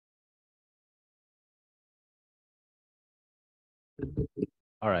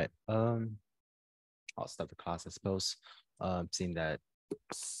All right. I'll start the class, I suppose. Seeing that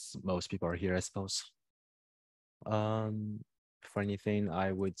most people are here, I suppose. For anything,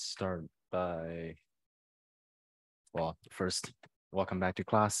 I would start by, well, first, welcome back to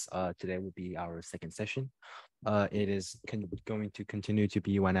class. Today will be our second session. It is going to continue to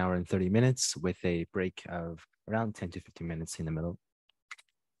be 1 hour and 30 minutes with a break of around 10 to 15 minutes in the middle.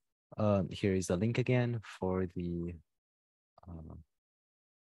 Here is the link again for the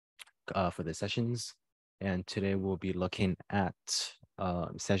sessions. And today we'll be looking at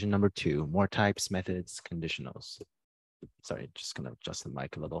session number 2, more types, methods, conditionals. Sorry, just gonna adjust the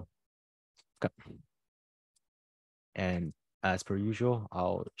mic a little. Okay. And as per usual,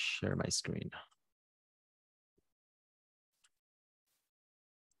 I'll share my screen.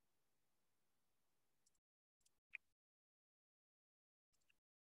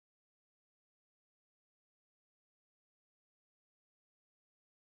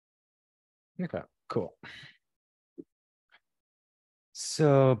 Okay, cool.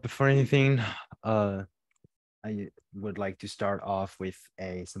 So before anything, I would like to start off with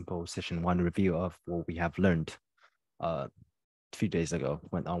a simple session 1 review of what we have learned a few days ago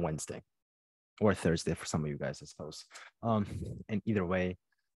on Wednesday or Thursday for some of you guys, I suppose. And either way,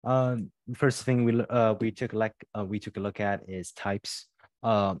 first thing we took a look at is types.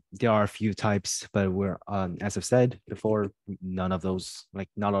 There are a few types, but we're as I've said before, none of those, like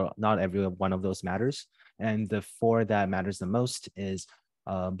not every one of those matters. And the 4 that matters the most is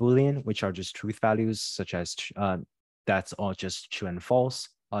Boolean, which are just truth values, such as that's all just true and false.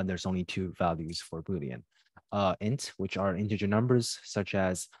 There's only 2 values for Boolean. Int, which are integer numbers, such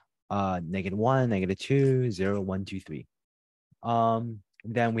as -1, -2, 0, 1, 2, 3.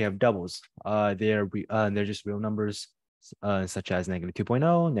 Then we have doubles. They're just real numbers, such as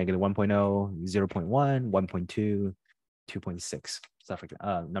 -2.0, -1.0, 0.1, 1.2, 2.6, stuff like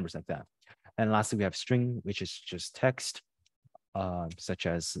that, numbers like that. And lastly, we have string, which is just text, such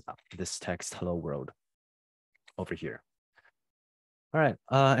as this text, hello world, over here. All right,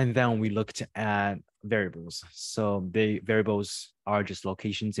 and then we looked at variables. So variables are just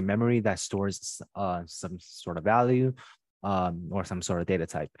locations in memory that stores some sort of value or some sort of data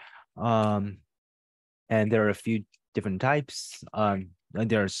type. And there are a few different types. And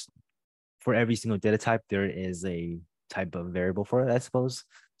there's, for every single data type, there is a type of variable for it, I suppose.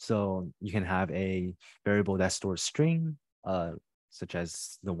 So you can have a variable that stores string, such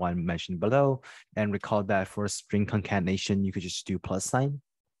as the one mentioned below. And recall that for string concatenation, you could just do plus sign.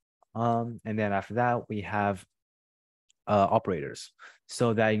 And then after that, we have operators.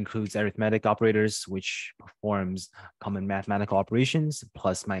 So that includes arithmetic operators, which performs common mathematical operations,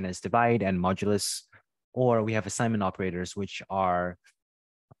 plus, minus, divide, and modulus. Or we have assignment operators, which are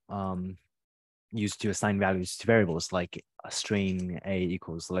used to assign values to variables, like a string A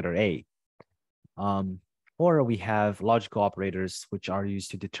equals letter A. Or we have logical operators, which are used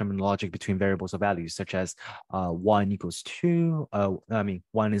to determine logic between variables or values, such as 1 equals 2,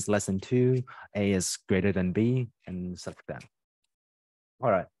 1 is less than 2, A is greater than B, and stuff like that.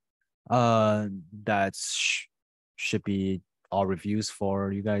 All right. That should be all reviews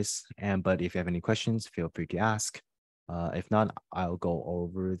for you guys. But if you have any questions, feel free to ask. If not, I'll go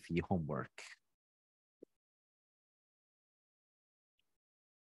over the homework.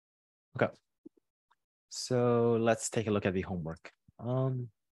 Okay. So let's take a look at the homework.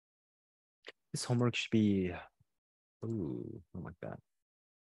 This homework should be, ooh, I like that.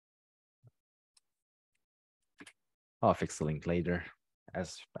 I'll fix the link later,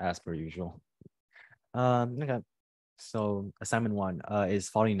 as per usual. Okay. So assignment 1 is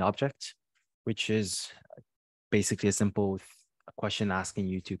following an object, which is basically a simple question asking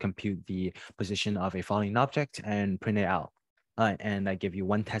you to compute the position of a following object and print it out. And I give you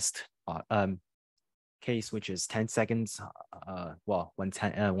one test case, which is 10 seconds. One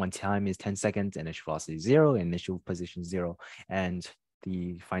time is 10 seconds, initial velocity 0, initial position 0, and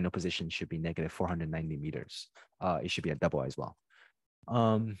the final position should be -490 meters. It should be a double as well.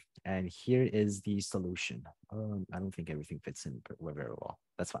 And here is the solution. I don't think everything fits in very well.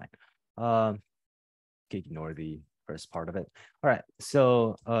 That's fine. Ignore the first part of it. All right,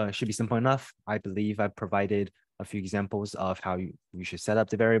 so it should be simple enough. I believe I've provided a few examples of how you should set up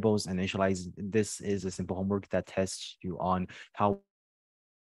the variables and initialize. This is a simple homework that tests you on how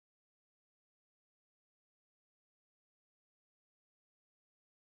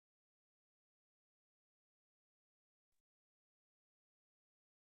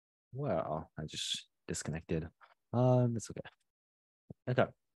well, I just disconnected. It's okay. Okay.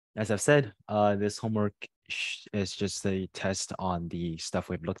 As I've said, this homework is just a test on the stuff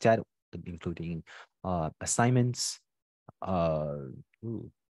we've looked at, including assignments, uh,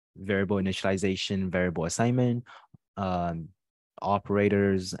 variable initialization, variable assignment, um,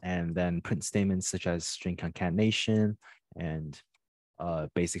 operators, and then print statements such as string concatenation and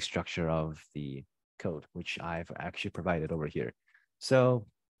basic structure of the code, which I've actually provided over here. So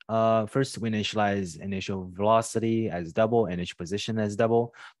first, we initialize initial velocity as double, initial position as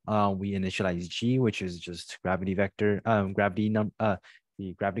double. We initialize g, which is just gravity vector,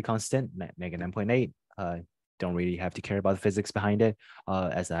 the gravity constant, mega 9.8. Don't really have to care about the physics behind it,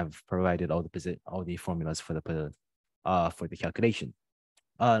 as I've provided all the formulas for the calculation.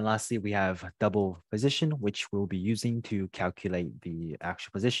 Lastly, we have double position, which we'll be using to calculate the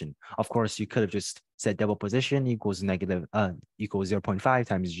actual position. Of course, you could have just said double position equals 0.5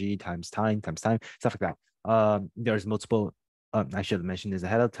 times g times time, stuff like that. There's multiple, I should have mentioned this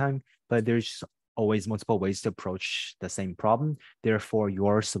ahead of time, but there's always multiple ways to approach the same problem. Therefore,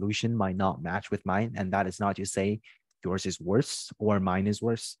 your solution might not match with mine. And that is not to say yours is worse or mine is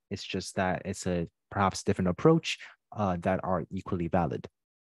worse. It's just that it's a perhaps different approach that are equally valid.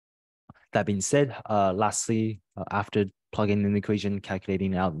 That being said, lastly, after plugging in the equation,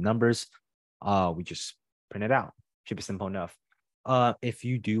 calculating out the numbers, we just print it out. Should be simple enough. If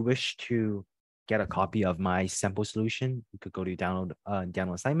you do wish to get a copy of my sample solution, you could go to download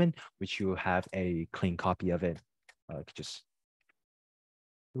assignment, which you have a clean copy of it. Just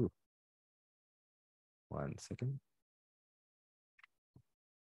ooh, 1 second.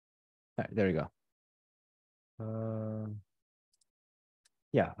 All right, there you go.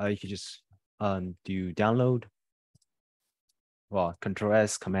 Yeah, you could just do download, well, Control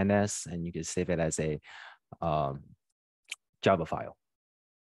S, Command S, and you can save it as a Java file.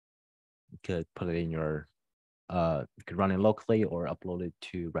 You could put it in your, you could run it locally or upload it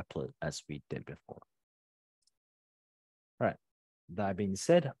to Replit as we did before. All right, that being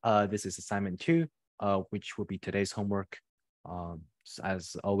said, this is assignment 2, which will be today's homework.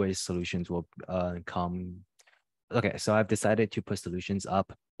 As always, solutions will come. Okay, so I've decided to put solutions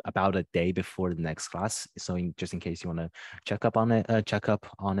up about a day before the next class. So just in case you want to check up on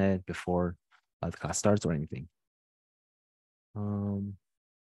it before the class starts or anything.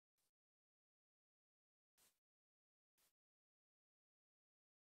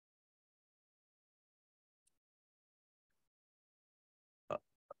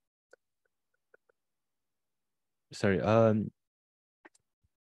 Sorry. 1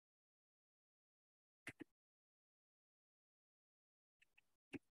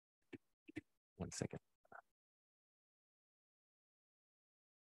 second.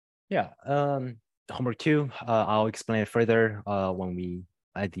 Yeah. Homework 2. I'll explain it further when we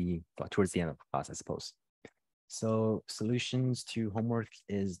towards the end of the class, I suppose. So solutions to homework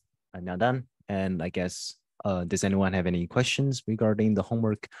is now done, and I guess does anyone have any questions regarding the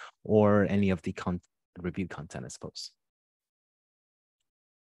homework or any of the review content? I suppose.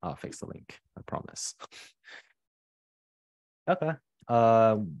 I'll fix the link. I promise. Okay.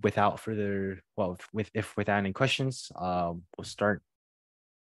 Without further, well, without any questions, we'll start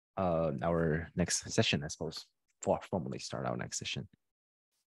our next session, I suppose. Formally start our next session.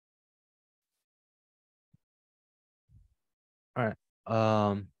 All right.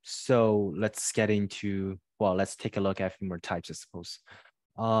 So let's get into, well, let's take a look at a few more types, I suppose.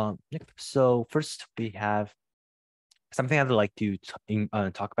 So first we have something I'd like to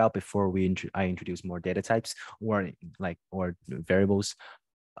talk about before I introduce more data types or variables.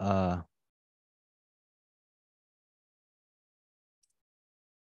 Yeah,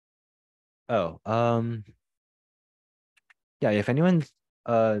 if anyone,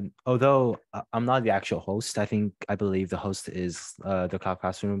 although I'm not the actual host, I believe the host is the cloud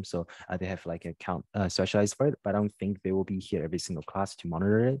classroom, so they have like an account specialized for it, but I don't think they will be here every single class to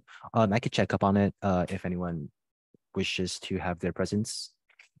monitor it. I could check up on it if anyone wishes to have their presence.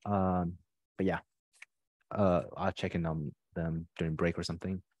 But yeah, I'll check in on them during break or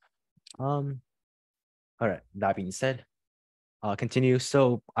something. All right, that being said, continue.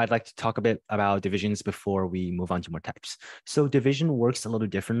 So I'd like to talk a bit about divisions before we move on to more types. So division works a little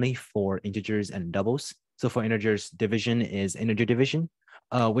differently for integers and doubles. So for integers, division is integer division,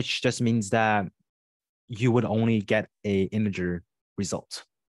 which just means that you would only get a integer result.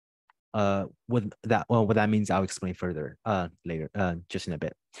 What that means, I'll explain further later, just in a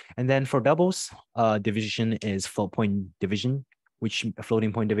bit. And then for doubles, division is floating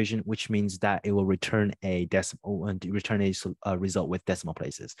point division, which means that it will return a result with decimal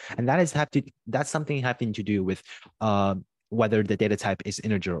places, and that's something having to do with whether the data type is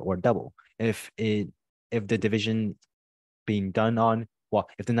integer or double. If the division being done on, well,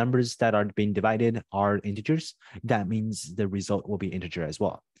 if the numbers that are being divided are integers, that means the result will be integer as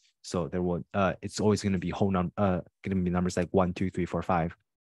well. So it's always going to be going to be numbers like 1, 2, 3, 4, 5.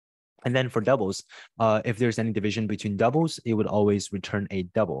 And then for doubles, if there's any division between doubles, it would always return a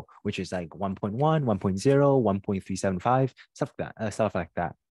double, which is like 1.1, 1.0, 1.375, stuff like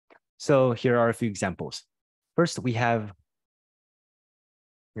that. So here are a few examples. First, we have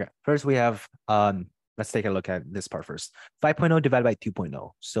let's take a look at this part first. 5.0 divided by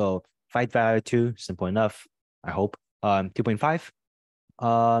 2.0. So 5 divided by 2, simple enough, I hope.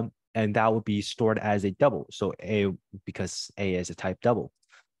 2.5, and that would be stored as a double. So because A is a type double,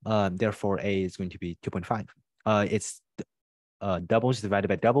 therefore A is going to be 2.5. It's doubles divided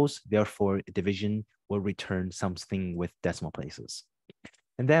by doubles, therefore division will return something with decimal places.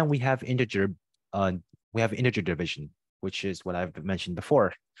 And then we have integer division, which is what I've mentioned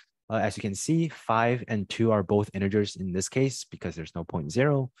before. As you can see, 5 and 2 are both integers in this case because there's no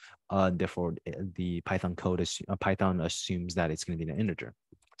 0.0. Therefore, the Python Python assumes that it's going to be an integer.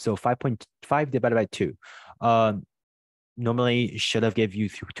 So 5.5 divided by 2. Normally, should have give you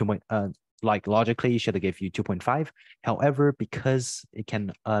like logically should have give you 2.5. However, because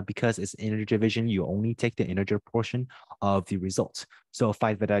it's integer division, you only take the integer portion of the results. So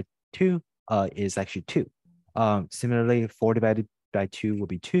 5 divided by 2 is actually 2. Similarly, 4 divided by 2 will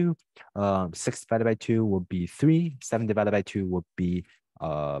be 2. 6 divided by 2 will be 3. 7 divided by 2 will be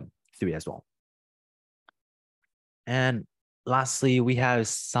 3 as well. And lastly, we have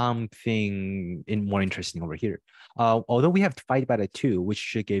something more interesting over here. Although we have 5 divided by 2, which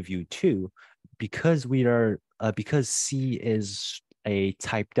should give you 2, because because C is a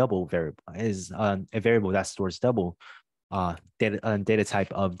type double variable, is a variable that stores double data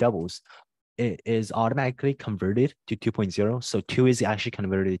type of doubles, it is automatically converted to 2.0. So 2 is actually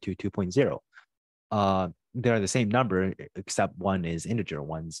converted to 2.0. They're the same number, except one is integer,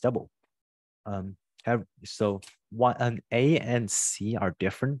 one's double. So A and C are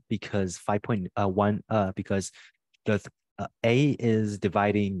different because 5.1 because the A is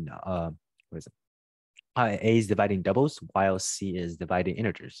dividing what is it? A is dividing doubles while C is dividing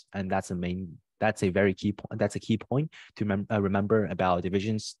integers, and that's a very key point. That's a key point to remember about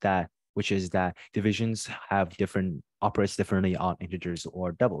divisions, which is that divisions operates differently on integers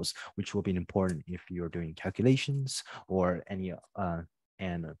or doubles, which will be important if you're doing calculations or any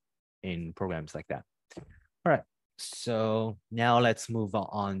and in programs like that. All right. So now let's move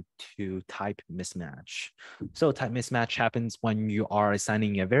on to type mismatch. So type mismatch happens when you are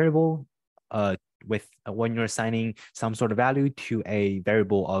assigning a variable when you're assigning some sort of value to a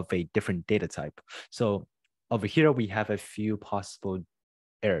variable of a different data type. So over here, we have a few possible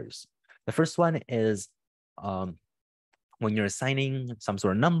errors. The first one is when you're assigning some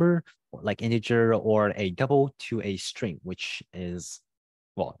sort of number, like integer or a double to a string, which is,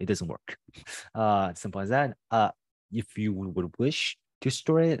 well, it doesn't work. Simple as that. If you would wish to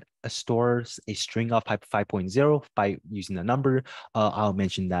store a string of type 5.0 by using a number, I'll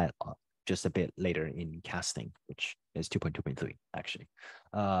mention that just a bit later in casting, which is 2.2.3 actually.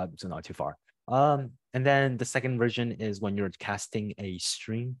 So not too far. And then the second version is when you're casting a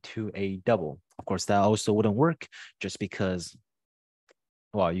string to a double. Of course, that also wouldn't work just because,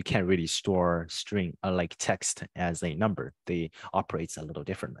 well, you can't really store string like text as a number. They operates a little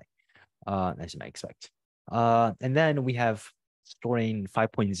differently, as you might expect. And then we have storing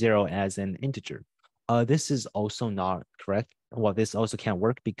 5.0 as an integer. This is also not correct. Well, this also can't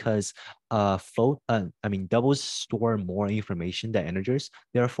work because doubles store more information than integers.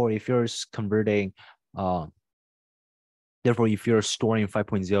 Therefore, if you're converting, therefore, if you're storing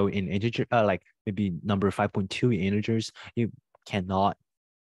 5.0 in integer, like maybe number 5.2 in integers, you cannot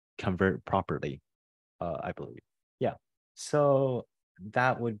convert properly, I believe. Yeah. So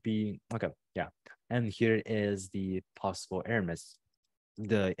that would be okay. Yeah. And here is the possible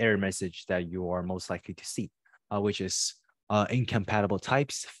the error message that you are most likely to see, which is incompatible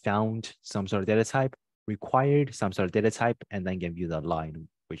types found some sort of data type, required some sort of data type, and then give you the line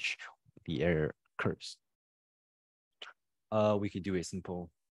which the error occurs. We could do a simple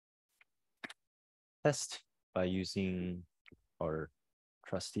test by using our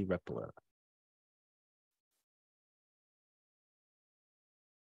trusty Repler.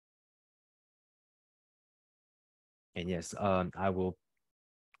 And yes,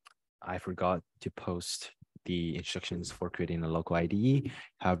 I forgot to post the instructions for creating a local IDE.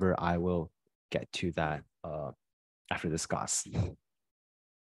 However, I will get to that after this class.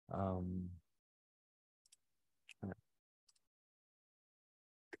 Um,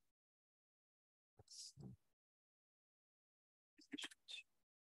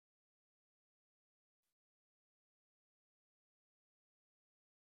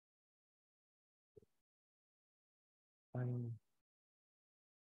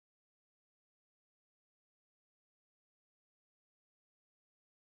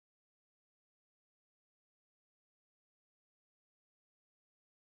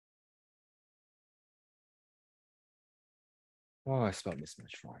 Oh, I spelled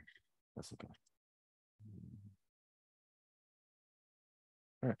mismatch wrong. That's okay.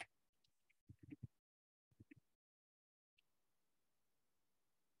 All right.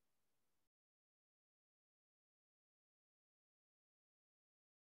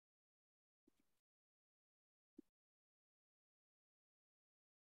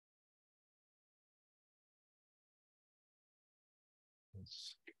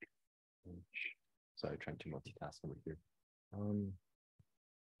 Sorry, trying to multitask over here.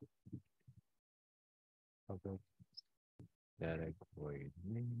 Okay. That equate.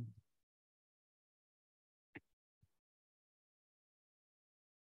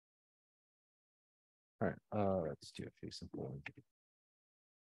 All right. Let's do a few simple ones.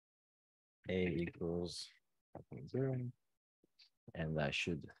 A equals 5.0, and that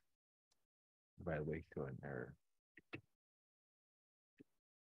should right away throw an error.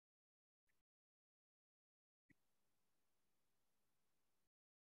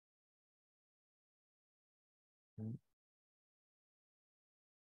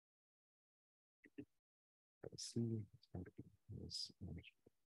 Let's see.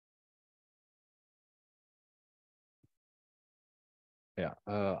 Yeah,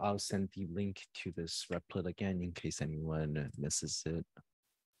 I'll send the link to this replit again in case anyone misses it.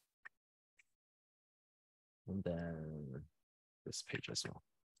 And then this page as well,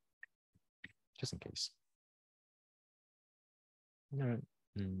 just in case. All right.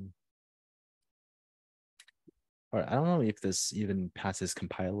 All right, I don't know if this even passes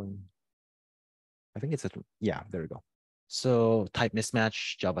compiling. I think it's yeah, there we go. So type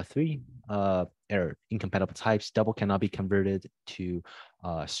mismatch, Java 3, error, incompatible types, double cannot be converted to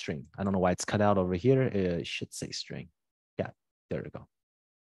string. I don't know why it's cut out over here. It should say string. Yeah, there we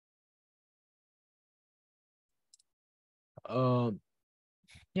go.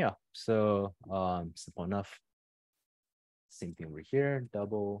 Yeah, so simple enough. Same thing over here,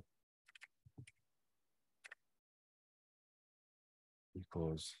 double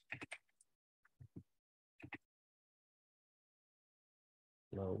equals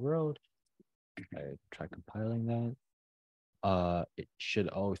hello world. I try compiling that. It should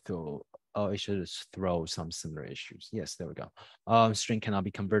also it should throw some similar issues. Yes, there we go. String cannot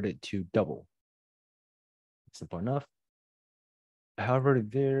be converted to double. Simple enough. However,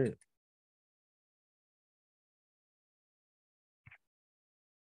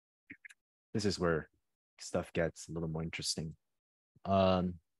 this is where stuff gets a little more interesting.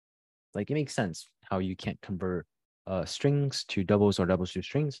 Like it makes sense how you can't convert strings to doubles or doubles to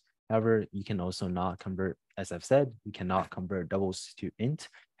strings. However, you can also not convert, as I've said, you cannot convert doubles to int.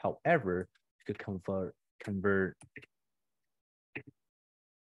 However, you could convert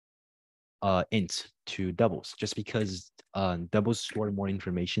int to doubles, just because doubles store more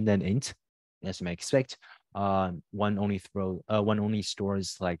information than int, as you might expect. One only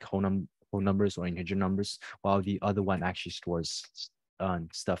stores like whole numbers or integer numbers, while the other one actually stores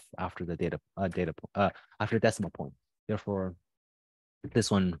stuff after the after the decimal point. Therefore, this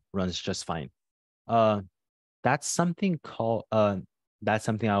one runs just fine. That's something called that's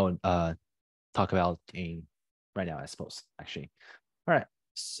something I would talk about in right now, I suppose, actually. All right.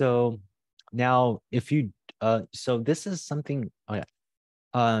 So now if you so this is something, oh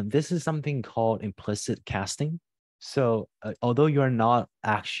yeah. This is something called implicit casting. So although you're not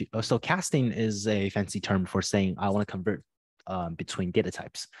actually, so casting is a fancy term for saying I want to convert between data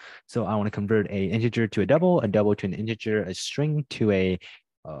types. So I want to convert a integer to a double to an integer, a string to a,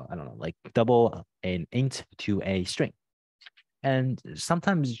 I don't know, like double, an int to a string. And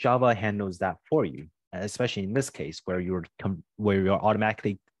sometimes Java handles that for you, especially in this case where you're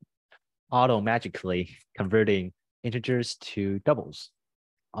automatically converting integers to doubles.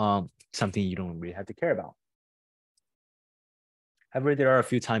 Something you don't really have to care about. However, there are a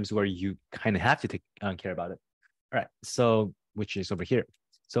few times where you kind of have to care about it. All right, so which is over here.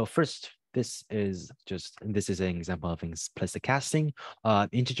 So first, this is an example of implicit casting.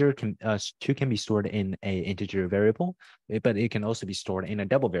 Integer two can be stored in a integer variable, but it can also be stored in a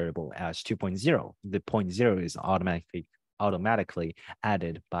double variable as 2.0. The 0.0 is automatically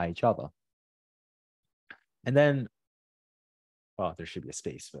added by Java. And then, well, there should be a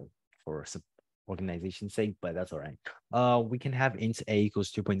space, but for some organization's sake, but that's all right. We can have int a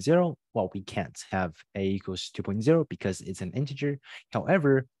equals 2.0. Well, we can't have a equals 2.0 because it's an integer.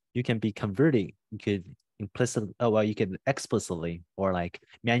 However, you can be converting, you could you could explicitly or like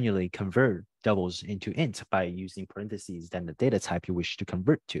manually convert doubles into int by using parentheses, then the data type you wish to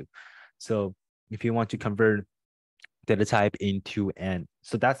convert to. So if you want to convert data type into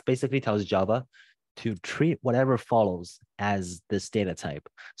so that's basically tells Java to treat whatever follows as this data type.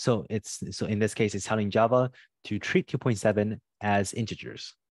 So in this case, it's telling Java to treat 2.7 as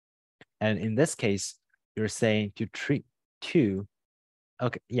integers. And in this case, you're saying to treat 2.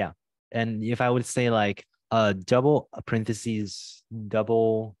 Okay, yeah. And if I would say like double parentheses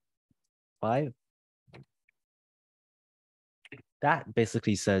double 5, that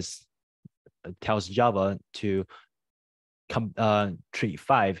basically says tells Java to treat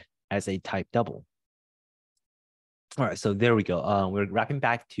 5 as a type double. All right, so there we go. We're wrapping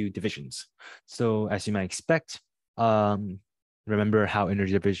back to divisions. So as you might expect, remember how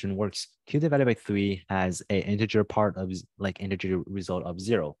integer division works. 2 divided by 3 has an integer part of like integer result of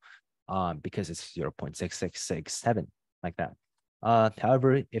 0, because it's 0.6667 like that.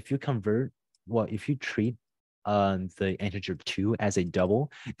 However, if you convert, well, if you treat the integer 2 as a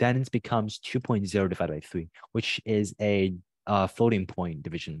double, then it becomes 2.0 divided by 3, which is a floating point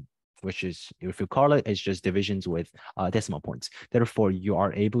division, which is, if you call it, it's just divisions with decimal points. Therefore, you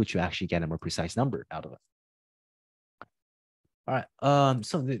are able to actually get a more precise number out of it. All right.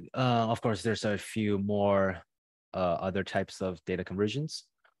 So of course, there's a few more other types of data conversions.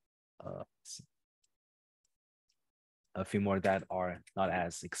 A few more that are not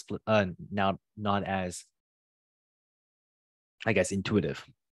as not as, I guess, intuitive.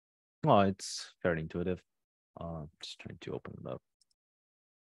 Well, it's fairly intuitive. Just trying to open it up.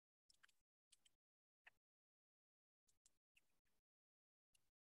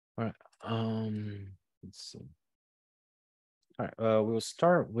 All right. Let's see. All right. We'll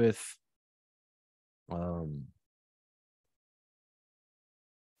start with all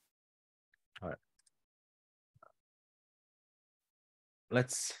right.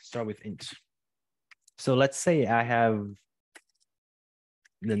 Let's start with int. So let's say I have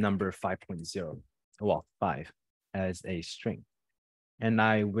the number 5.0, well, 5 as a string, and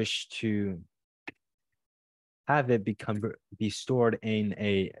I wish to have it be stored in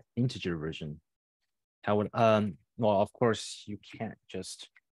a integer version. How would well, of course you can't just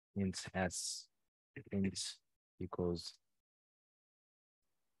int as int equals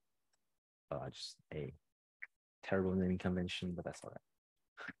just a terrible naming convention, but that's all right.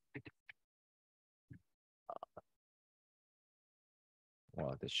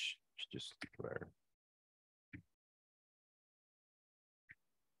 Well, this should just where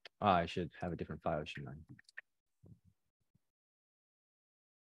I should have a different file, shouldn't I?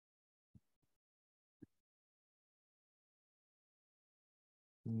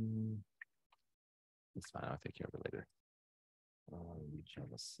 It's fine. I'll take care of it later.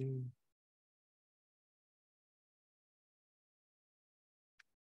 Java C.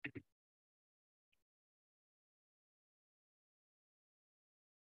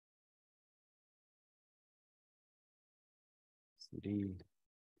 CD.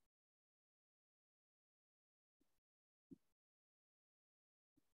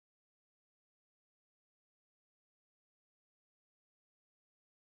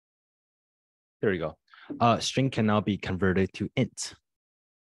 There we go. String can now be converted to int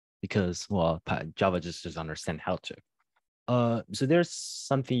because, well, Java just doesn't understand how to. So there's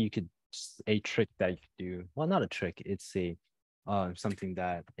something you could, a trick that you could do. Well, not a trick. It's a something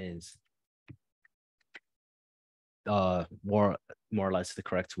that is more or less the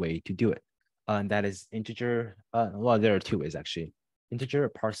correct way to do it. And that is integer. Well, there are two ways actually. Integer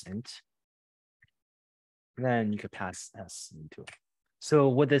parse int. And then you could pass s into it. So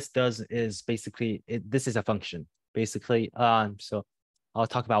what this does is basically, this is a function. Basically, so I'll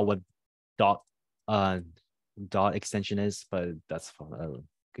talk about what dot dot extension is, but that's fun.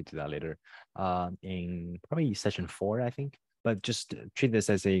 Could do that later in probably session 4, I think. But just treat this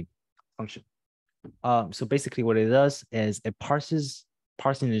as a function. So basically what it does is it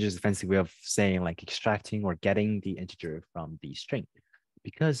parsing is just a fancy way of saying like extracting or getting the integer from the string.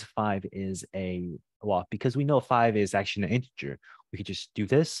 Because 5 is because we know 5 is actually an integer, we could just do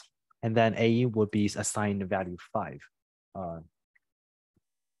this, and then a would be assigned the value 5.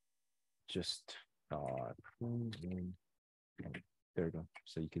 Just there we go.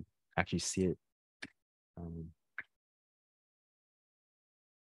 So you could actually see it.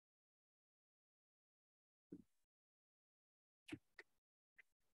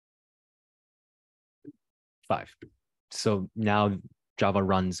 5. So now Java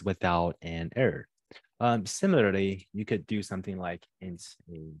runs without an error. Similarly, you could do something like int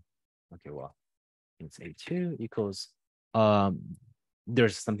a, okay, well, int a2 equals,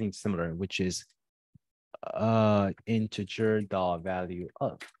 there's something similar, which is integer dot value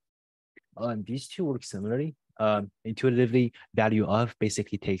of. These two work similarly. Intuitively, value of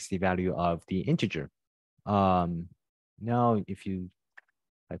basically takes the value of the integer. Now, if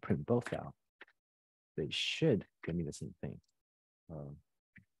I print both out, they should give me the same thing.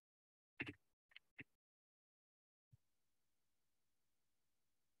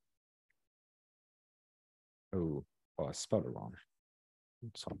 Oh, I spelled it wrong.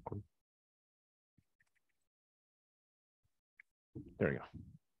 It's awkward. There we go.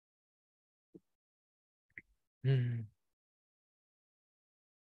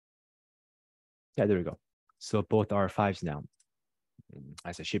 Yeah, there we go. So both are fives now,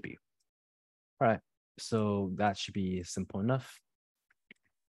 as it should be. All right. So that should be simple enough.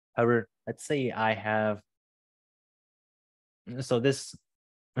 However, let's say I have, so this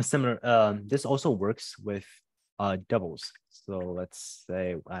similar, this also works with doubles. So let's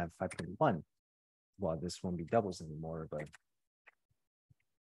say I have 5.1. Well, this won't be doubles anymore, but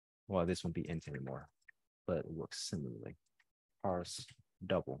well, this won't be int anymore, but it works similarly. Parse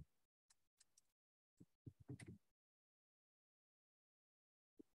double.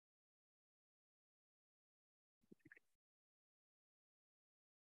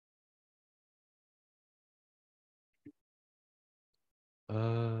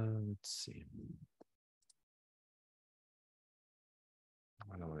 Let's see.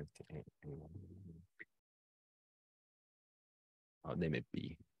 I don't want to. I'll name it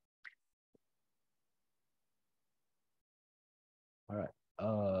B. All right.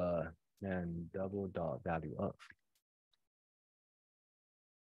 And double dot value of.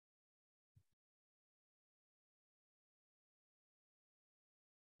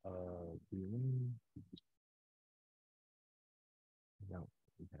 B1. No,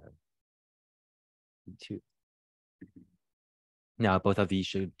 we have B2. Now both of these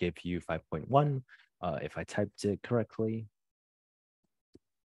should give you 5.1. If I typed it correctly.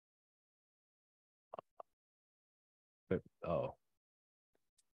 But oh.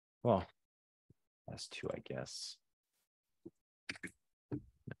 Well, that's 2, I guess.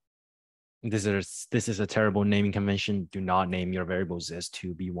 This is a terrible naming convention. Do not name your variables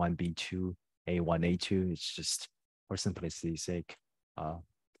S2, B1, B2, A1, A2. It's just for simplicity's sake.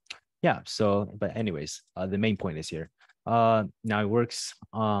 Yeah, so but anyways, the main point is here. Now it works.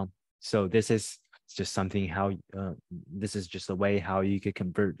 So this is just something how this is just a way how you could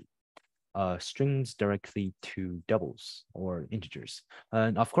convert strings directly to doubles or integers.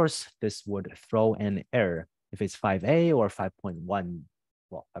 And of course, this would throw an error if it's 5a or 5.1.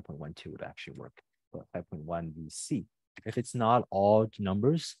 Well, 5.12 would actually work, but 5.1 VC. If it's not all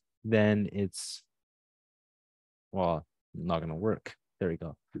numbers, then it's, well, not going to work. There we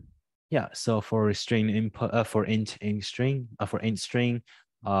go. Yeah, so for string input, for int string, it's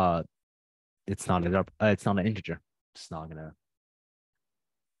not an integer. It's not gonna.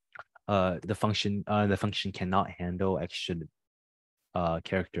 The function cannot handle extra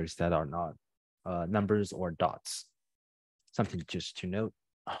characters that are not numbers or dots. Something just to note.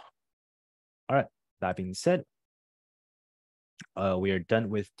 All right. That being said, we are done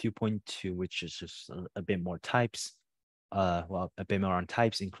with 2.2, which is just a bit more types. Well, a bit more on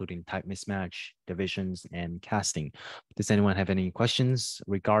types, including type mismatch, divisions, and casting. Does anyone have any questions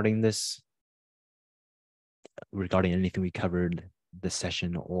regarding this? Regarding anything we covered this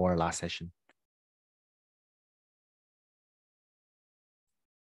session or last session?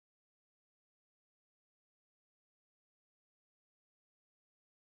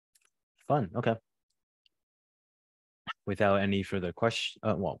 Fun. Okay. Without any further question,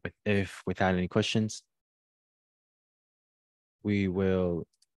 if without any questions, we will.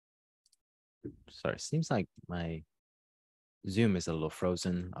 Sorry, seems like my Zoom is a little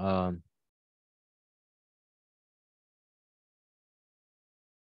frozen. I'll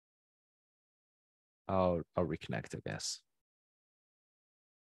reconnect, I guess.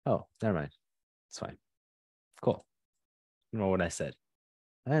 Oh, never mind. It's fine. Cool. You know what I said.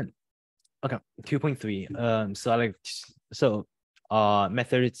 And okay, 2.3.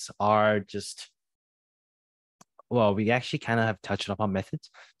 Methods are just, well, we actually kind of have touched upon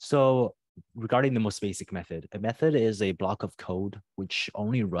methods. So regarding the most basic method, a method is a block of code which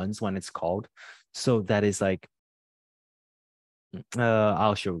only runs when it's called. So that is like,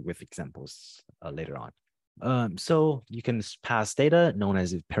 I'll show with examples later on. So you can pass data known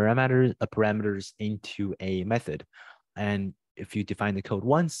as parameters into a method. And if you define the code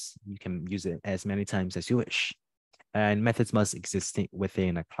once, you can use it as many times as you wish. And methods must exist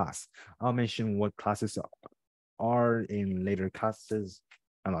within a class. I'll mention what classes are in later classes.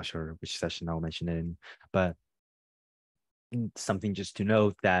 I'm not sure which session I'll mention it in, but something just to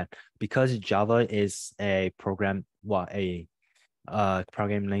note that because Java is a programming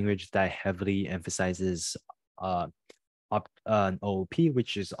language that heavily emphasizes OOP,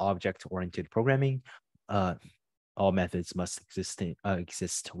 which is object-oriented programming. All methods must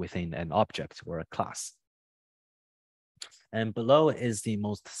exist within an object or a class. And below is the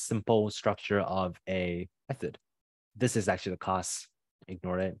most simple structure of a method. This is actually the class.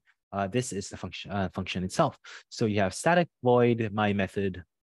 Ignore it. This is the function itself. So you have static void my method,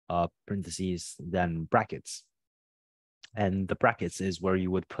 parentheses, then brackets. And the brackets is where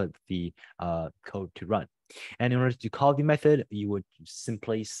you would put the code to run. And in order to call the method, you would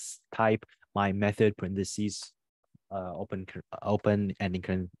simply type my method parentheses, open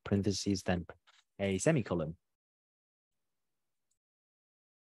ending parentheses, then a semicolon.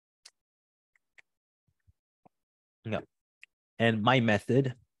 Yeah. And my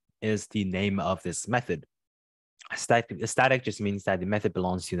method is the name of this method. Static just means that the method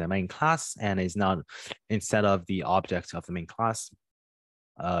belongs to the main class and is not instead of the object of the main class.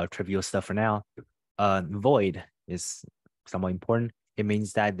 Trivial stuff for now. Void is somewhat important. It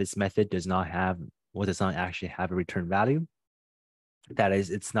means that this method does not actually have a return value. That is,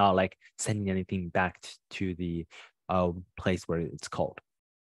 it's not like sending anything back to the place where it's called.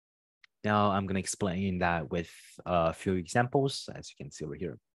 Now I'm going to explain that with a few examples, as you can see over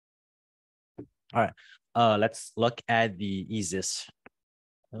here. All right, let's look at the easiest.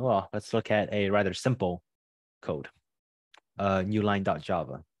 Well, let's look at a rather simple code,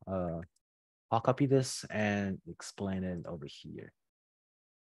 newline.java. I'll copy this and explain it over here.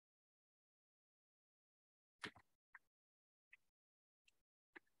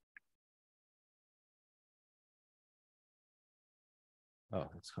 Oh,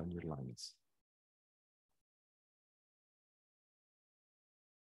 it's called new lines.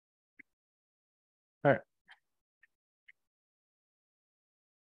 All right.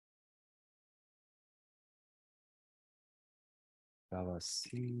 Java C,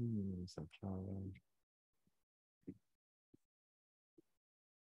 some Java.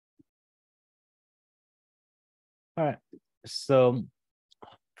 All right. So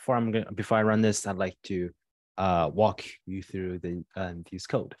before I run this, I'd like to walk you through these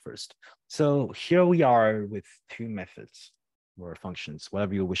code first. So here we are with two methods or functions,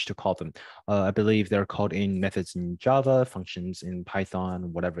 whatever you wish to call them. I believe they're called in methods in Java, functions in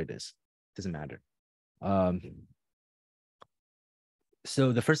Python, whatever it is, doesn't matter.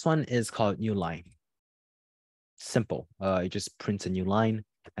 So the first one is called new line. Simple. It just prints a new line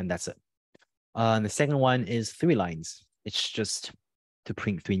and that's it. And the second one is 3 lines. It's just to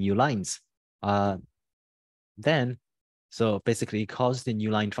print 3 new lines. Then, so basically it calls the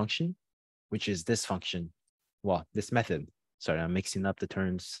new line function, which is this function. Well, this method. Sorry, I'm mixing up the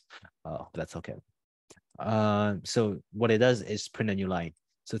terms. That's okay. So what it does is print a new line.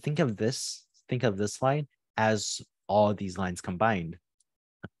 So think of this line as all these lines combined.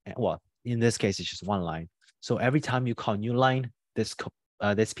 Well, in this case, it's just one line. So every time you call new line, this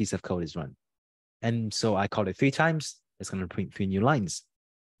piece of code is run. And so I called it 3 times. It's going to print 3 new lines.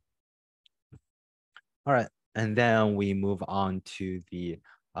 All right. And then we move on to the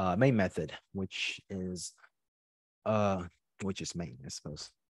main method, which is main, I suppose.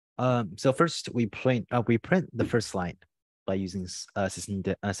 So first we print the first line by using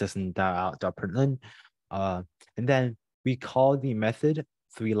system.out.println. And then we call the method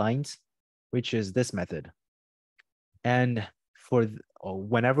 3 lines, which is this method. And for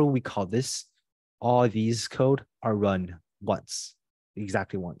whenever we call this, all these code are run once,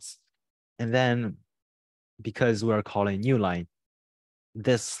 exactly once. And then because we're calling new line,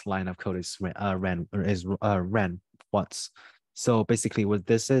 this line of code is ran once. So basically what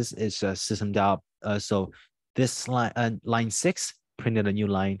this is system dot. So this line 6 printed a new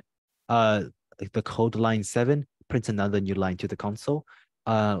line. The code line 7 prints another new line to the console.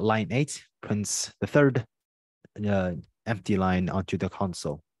 Line 8 prints the third empty line onto the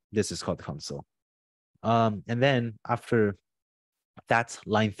console. This is called the console. And then after that,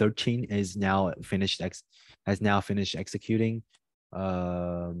 line 13 is now finished executing.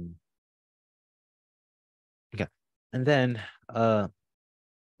 Okay, and then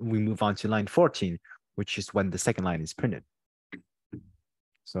we move on to line 14, which is when the second line is printed.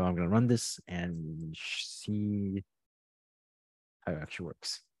 So I'm going to run this and see how it actually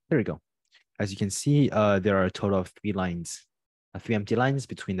works. There we go. As you can see, there are a total of 3 lines, 3 empty lines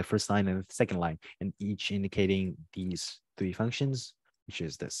between the first line and the second line, and each indicating these 3 functions, which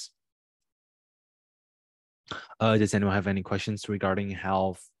is this. Does anyone have any questions regarding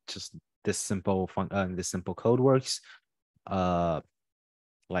how just this simple code works?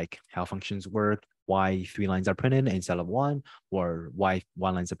 Like how functions work, why 3 lines are printed instead of 1, or why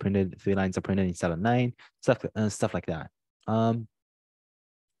 1 lines are printed, 3 lines are printed instead of 9, stuff like that.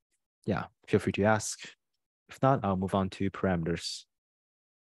 Yeah, feel free to ask. If not, I'll move on to parameters.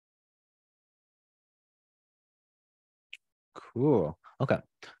 Cool. Okay.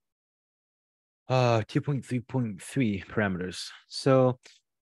 2.3.3 parameters. So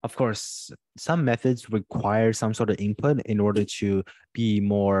Of course, some methods require some sort of input in order to be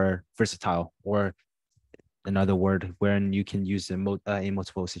more versatile, or another word, wherein you can use in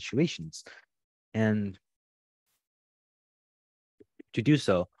multiple situations. And to do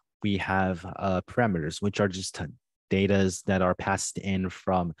so, we have parameters, which are just data that are passed in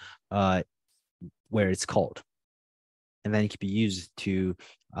from where it's called. And then it can be used to,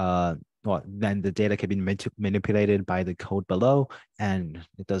 well, then the data can be manipulated by the code below, and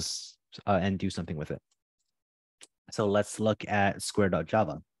it does, and do something with it. So let's look at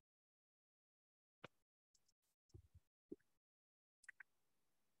square.java.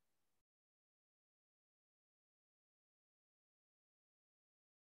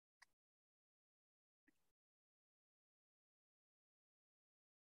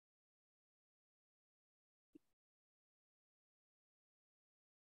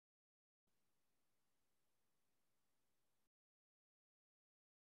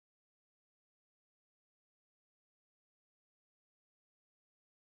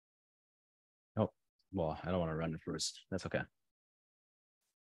 Oh, well, I don't want to run it first. That's okay.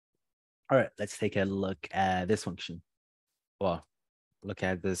 All right, let's take a look at this function. Well, look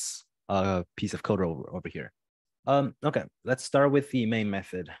at this piece of code over here. Okay, let's start with the main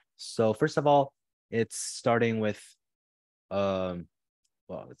method. So first of all, it's starting with well,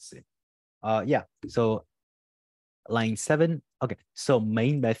 let's see. Yeah, so line 7. Okay, so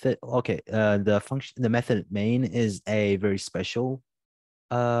main method. Okay, the method main is a very special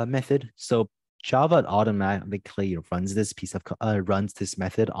method. So Java automatically runs runs this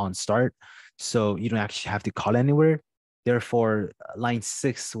method on start, so you don't actually have to call anywhere. Therefore, line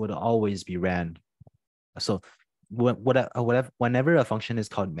 6 would always be ran. So whenever a function is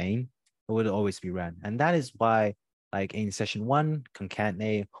called main, it would always be ran, and that is why, like in session 1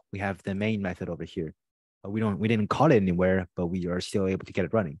 concatenate, we have the main method over here. We didn't call it anywhere, but we are still able to get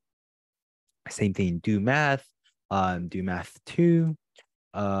it running. Same thing, do math 2,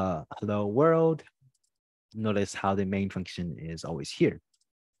 hello world. Notice how the main function is always here.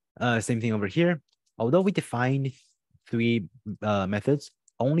 Same thing over here. Although we defined 3 methods,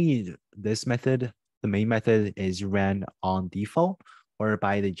 only this method, the main method, is ran on default or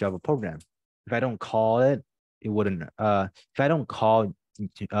by the Java program. If I don't call it, it wouldn't. If I don't call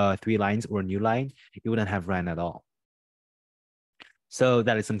 3 lines or new line, it wouldn't have ran at all. So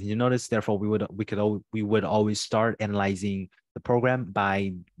that is something to notice. Therefore, we would always start analyzing the program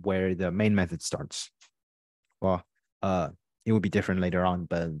by where the main method starts. Well, it would be different later on,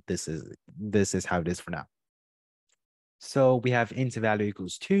 but this is how it is for now. So we have int value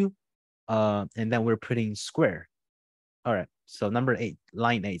equals 2, and then we're putting square. All right. So number 8,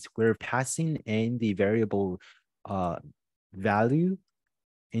 line 8, we're passing in the variable value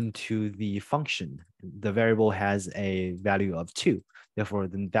into the function. The variable has a value of 2. Therefore,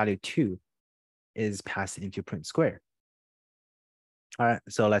 the value 2 is passed into print square. All right,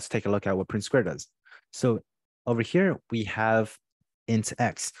 so let's take a look at what print square does. So over here, we have int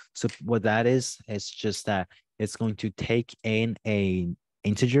x. So what that is just that it's going to take in a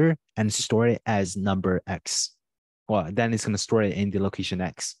integer and store it as number x. Well, then it's going to store it in the location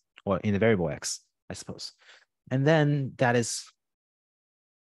x, or in the variable x, I suppose. And then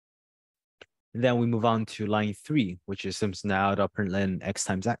then we move on to line 3, which is simply now the println x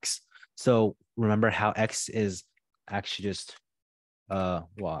times x. So remember how x is actually just well,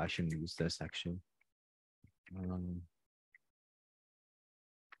 I shouldn't use this actually.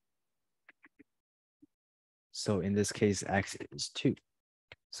 So in this case, x is 2.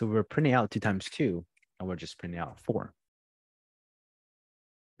 So we're printing out 2 times 2, and we're just printing out 4.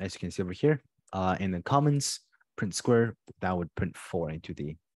 As you can see over here, in the comments, print square, that would print 4 into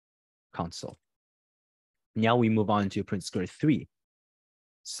the console. Now we move on to print square 3.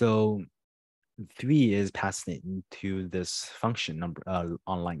 So 3 is passed into this function number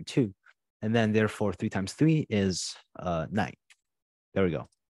on line 2. And then therefore 3 times 3 is 9. There we go.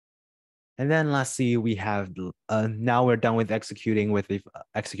 And then lastly, we have now we're done with executing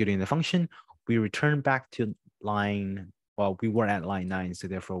the function. We return back to line, well, we were at line 9, so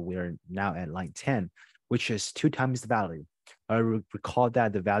therefore we're now at line 10, which is 2 times the value. Recall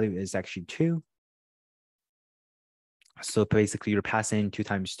that the value is actually 2. So basically you're passing 2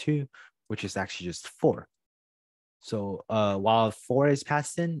 times 2, which is actually just 4. So while 4 is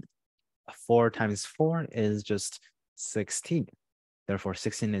passed in, 4 times 4 is just 16. Therefore,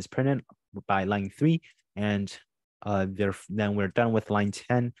 16 is printed by line 3, and then we're done with line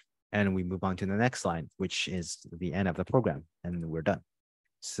 10, and we move on to the next line, which is the end of the program, and we're done.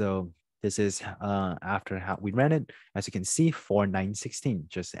 So this is after how we ran it. As you can see, 4, 9, 16,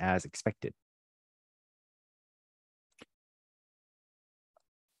 just as expected.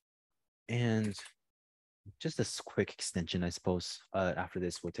 And just a quick extension, I suppose. After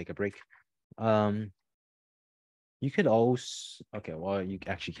this, we'll take a break. Um, you could also, okay, well, you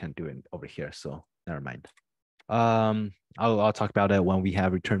actually can't do it over here, so never mind. I'll talk about it when we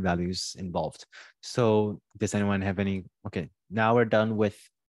have return values involved. So does anyone have any? Okay, now we're done with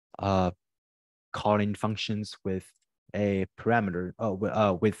uh calling functions with a parameter,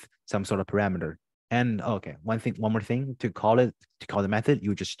 with some sort of parameter. And okay, one more thing, to call the method,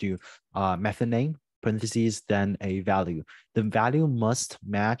 you just do method name parentheses then a value. The value must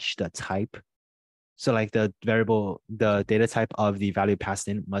match the type. So like the data type of the value passed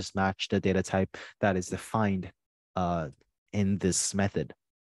in must match the data type that is defined uh in this method.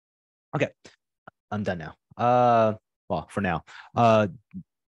 Okay, I'm done now. Well, for now.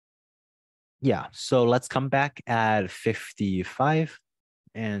 Yeah, so let's come back at 55.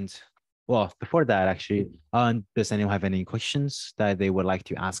 And well, before that, actually, does anyone have any questions that they would like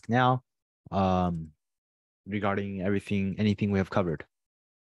to ask now um, regarding anything we have covered?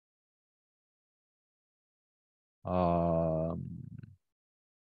 Um,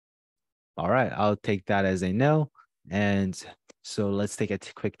 all right, I'll take that as a no. And so let's take a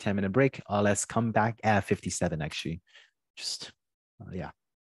quick 10-minute break. Let's come back at 57, actually. Just, yeah,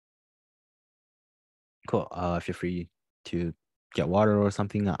 cool. Feel free to get water or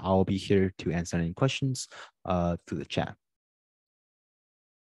something. I'll be here to answer any questions through the chat.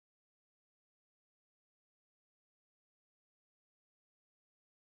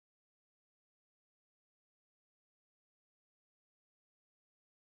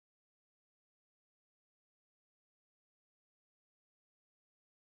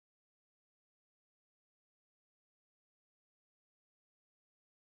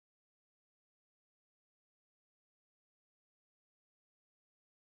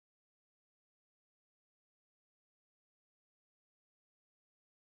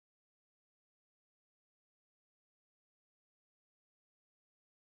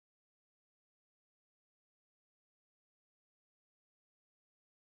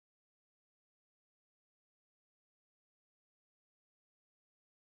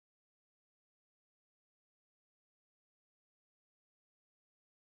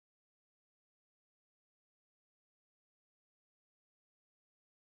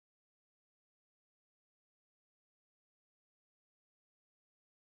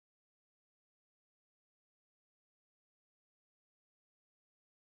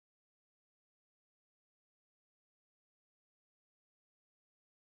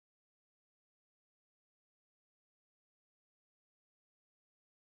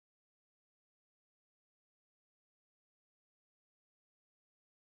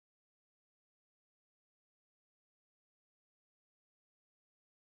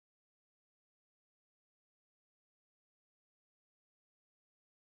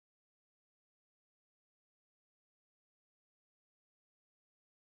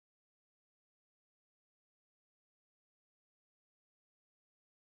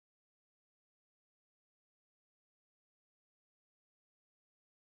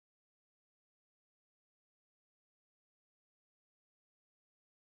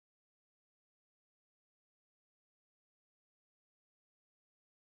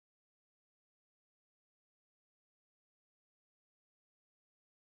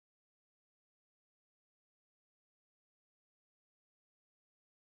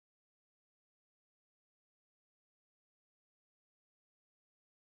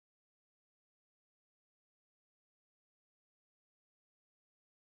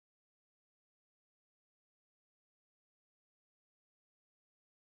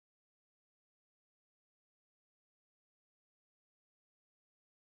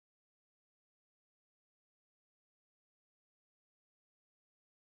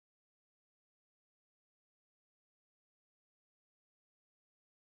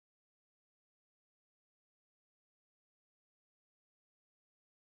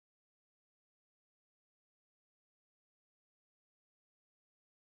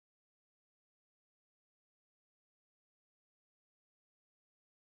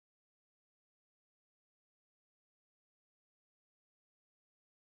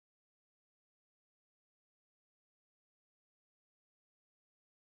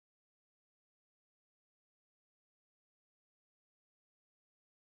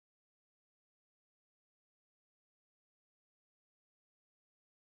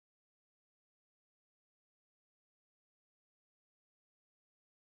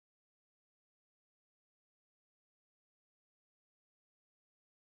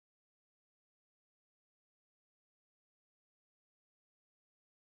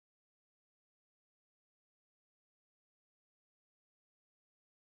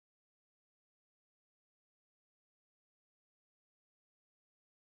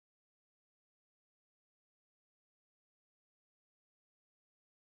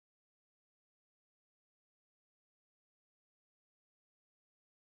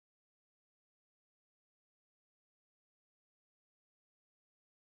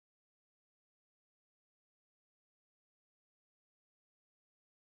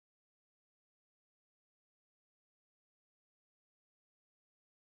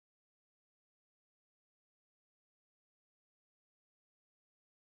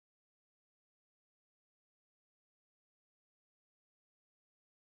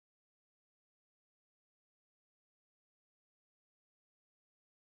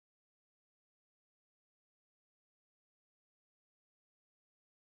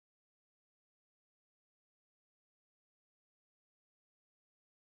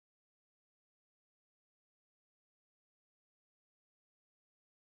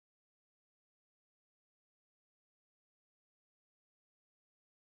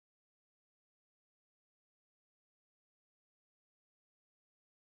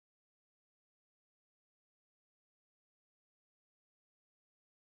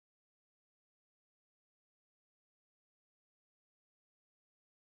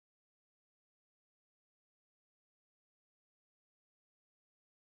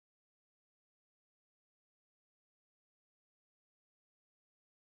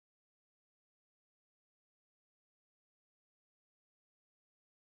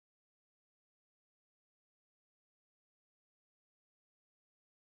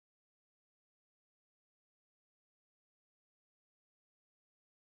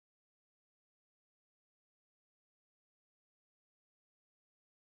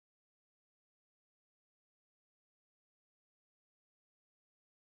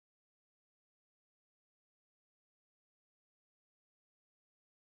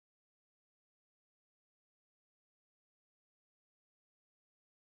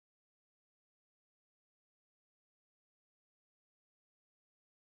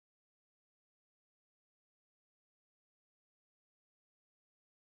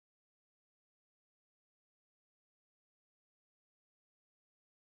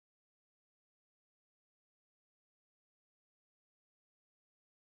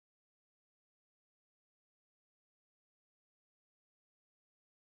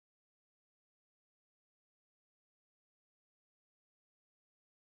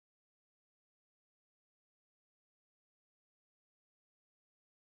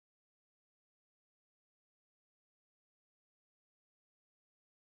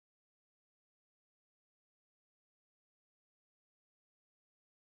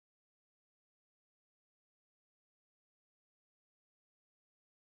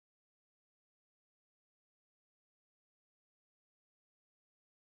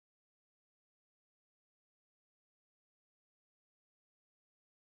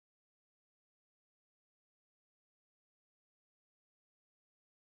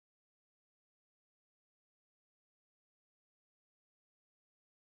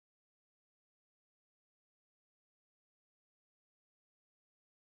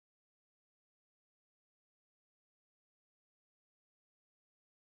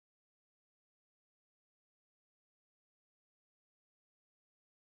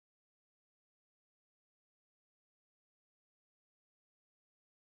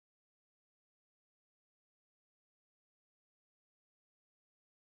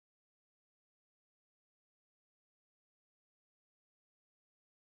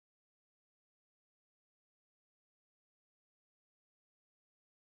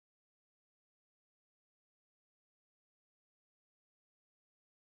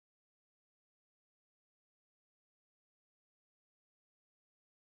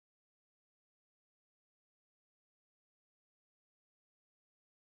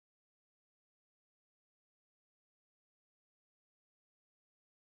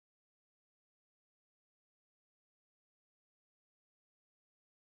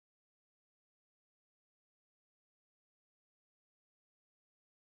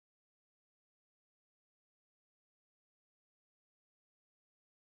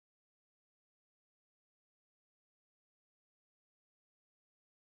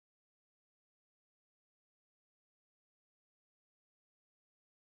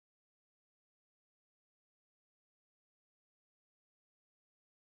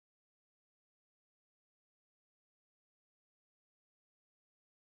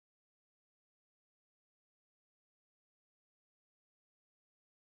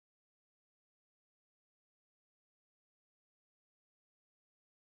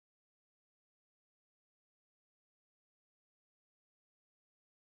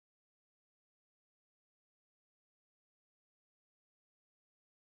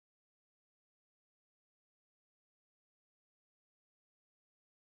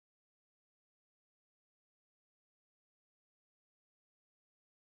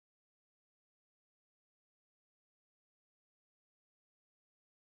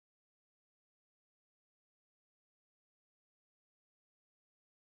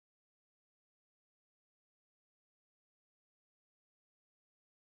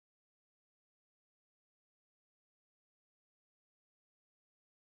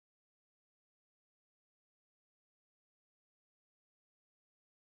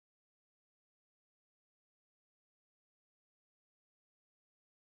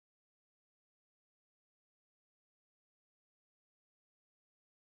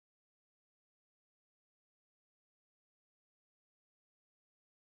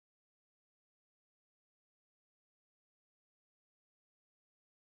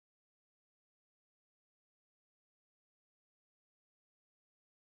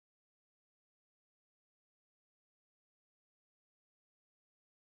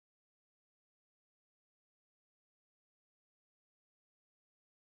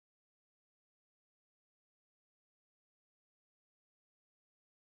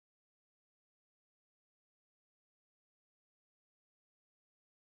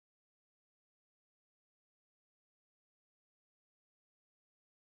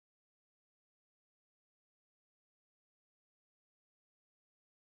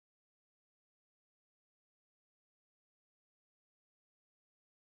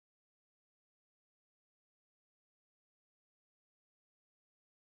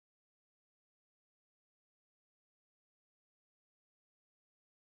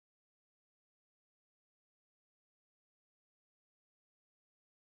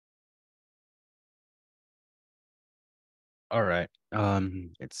 All right.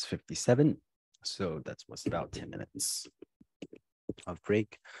 It's 57. So that's what's about 10 minutes of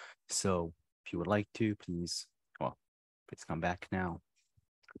break. So if you would like to, please come back now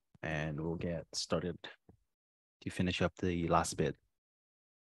and we'll get started to finish up the last bit.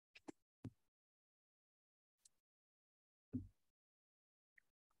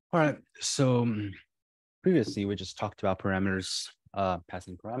 All right. So previously we just talked about parameters,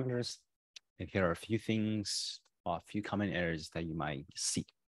 passing parameters. And here are a few things, a few common errors that you might see.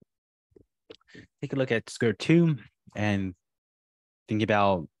 Take a look at square 2 and think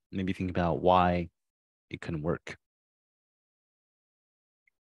about why it couldn't work.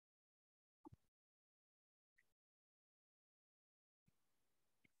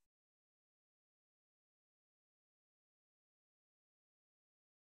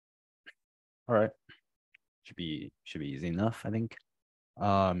 All right, should be easy enough, I think.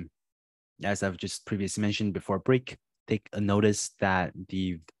 As I've just previously mentioned before break, take a notice that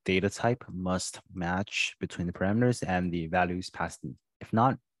the data type must match between the parameters and the values passed in. If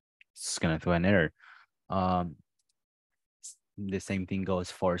not, it's gonna throw an error. The same thing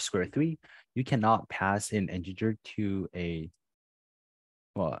goes for square 3. You cannot pass an integer to a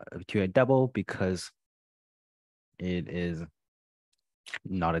double because it is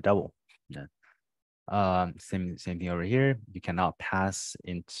not a double. Yeah. Same thing over here. You cannot pass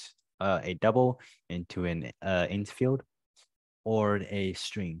a double into an int field or a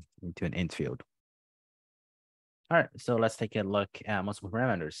string into an int field. All right, so let's take a look at multiple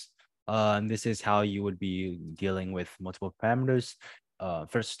parameters. This is how you would be dealing with multiple parameters.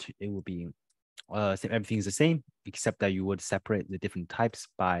 First, it will be everything is the same, except that you would separate the different types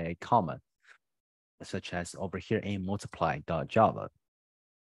by a comma, such as over here, a multiply.java.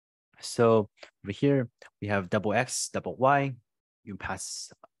 So over here, we have double x, double y, you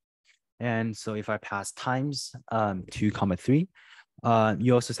pass. And so if I pass times 2, 3,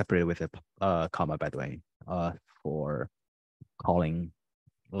 you also separate it with a comma, by the way, for calling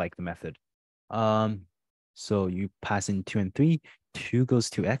like the method. So you pass in 2 and 3, 2 goes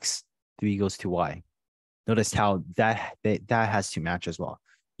to x, 3 goes to y. Notice how that has to match as well.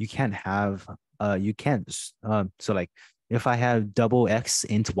 You can't have you can't so like if I have double x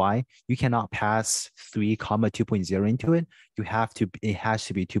into y, you cannot pass 3 comma 2.0 into it. It has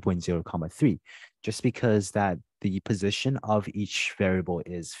to be 2.0 comma 3, just because that the position of each variable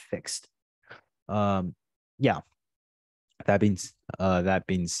is fixed. Yeah. That being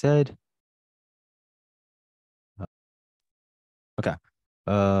said, okay.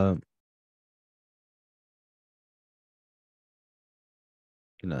 Gonna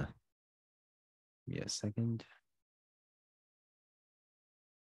give me a second.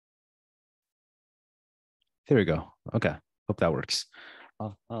 There we go. Okay. Hope that works.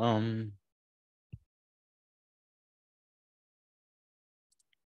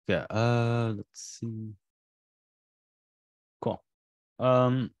 Yeah, let's see. Cool.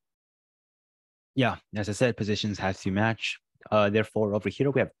 Yeah, as I said, positions have to match. Therefore, over here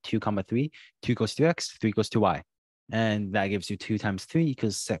we have 2 comma 3. 2 goes to x, 3 goes to y. And that gives you 2 times 3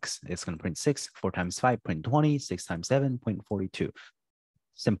 equals 6. It's going to print 6. 4 times 5, print 20. 6 times 7, print 42.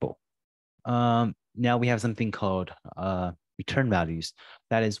 Simple. Now we have something called return values.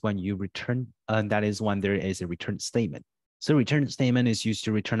 That is when you return, that is when there is a return statement. So return statement is used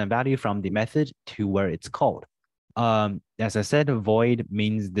to return a value from the method to where it's called. As I said, void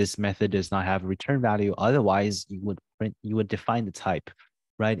means this method does not have a return value. Otherwise, you would define the type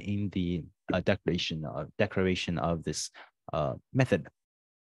right in the declaration of this method.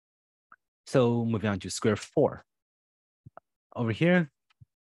 So moving on to square 4. Over here,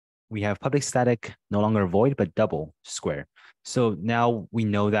 we have public static, no longer void, but double square. So now we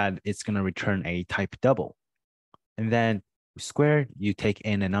know that it's going to return a type double. And then square, you take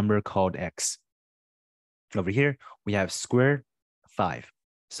in a number called x. Over here, we have square 5.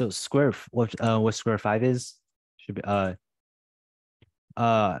 So what square 5 is, should be,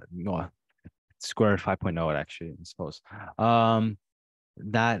 no, square 5.0 actually, I suppose.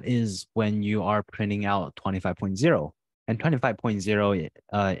 That is when you are printing out 25.0. And 25.0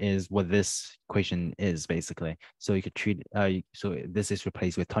 is what this equation is basically. So you could treat, so this is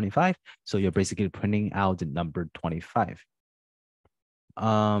replaced with 25. So you're basically printing out the number 25.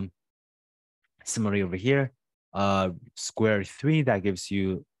 Similarly over here, square 3, that gives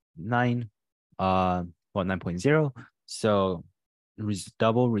you 9, 9.0. So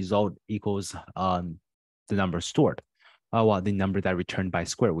double result equals the number stored. The number that returned by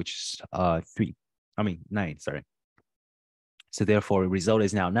square, which is 9, sorry. So therefore, result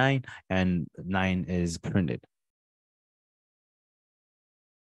is now 9, and 9 is printed.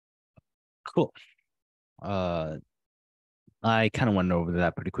 Cool. I kind of went over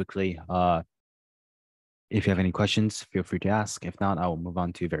that pretty quickly. If you have any questions, feel free to ask. If not, I will move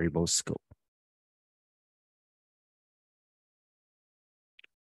on to variable scope.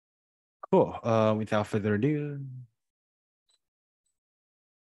 Cool. Without further ado,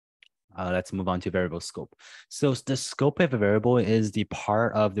 let's move on to variable scope. So the scope of a variable is the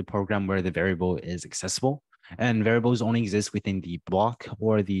part of the program where the variable is accessible, and variables only exist within the block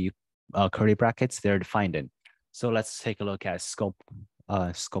or the curly brackets they're defined in. So let's take a look at scope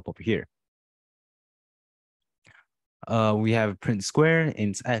over here. We have print square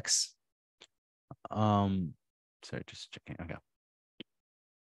int x. Sorry, just checking. Okay.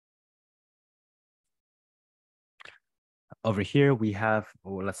 Over here we have,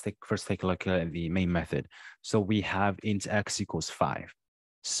 well, let's first take a look at the main method. So we have int x equals 5.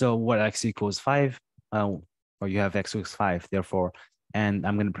 So what x equals 5? Or you have x equals 5, therefore, and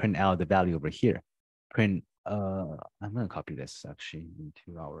I'm going to print out the value over here. Print, I'm going to copy this actually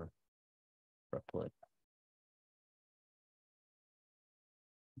into our replit.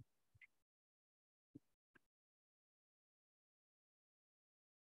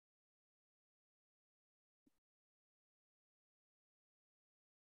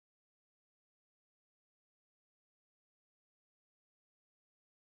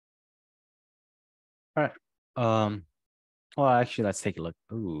 All right. Well, actually, let's take a look.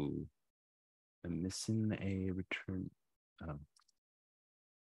 Ooh, I'm missing a return.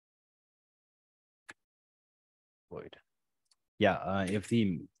 Void. Yeah. If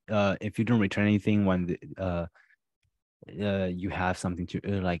you don't return anything when you have something to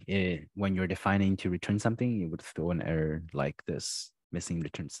when you're defining to return something, it would throw an error like this missing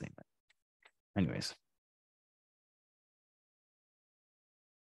return statement. Anyways.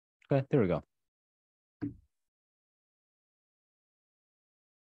 Okay, there we go.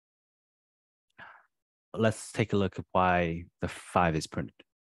 Let's take a look at why the 5 is printed.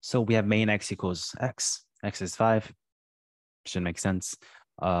 So we have main x equals x. X is 5. Should make sense.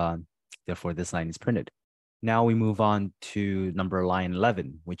 Therefore, this line is printed. Now we move on to number line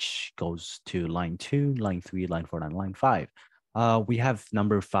 11, which goes to line 2, line 3, line 4, and line 5. We have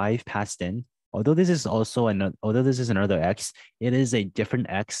number 5 passed in. Although this is another x, it is a different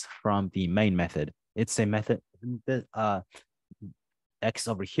x from the main method. It's a method that x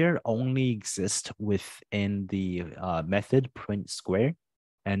over here only exists within the method print square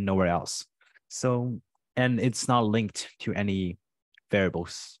and nowhere else. So, and it's not linked to any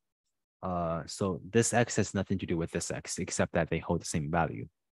variables. So this x has nothing to do with this x except that they hold the same value.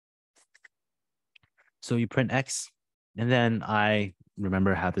 So you print x, and then I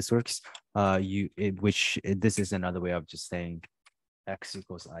remember how this works. This is another way of just saying x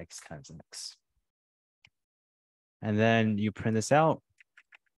equals x times x. And then you print this out.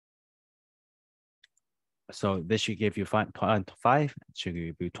 So this should give you 5, it should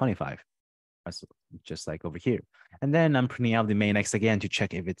give you 25, just like over here. And then I'm printing out the main x again to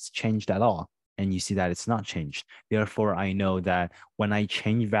check if it's changed at all. And you see that it's not changed. Therefore, I know that when I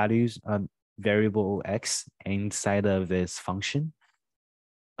change values, variable x inside of this function,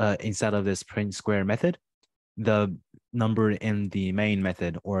 inside of this print square method, the number in the main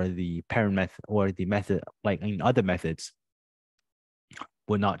method or the parent method or the method, like in other methods,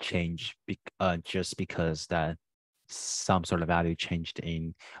 would not change just because that some sort of value changed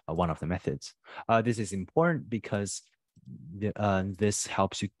in one of the methods. This is important because this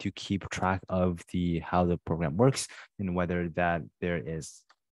helps you to keep track of how the program works and whether that there is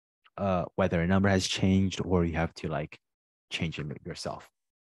whether a number has changed or you have to like change it yourself.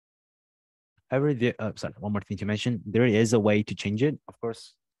 However, sorry, one more thing to mention, there is a way to change it. Of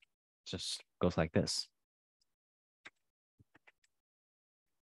course, it just goes like this.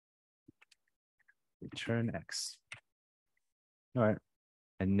 Return x. All right.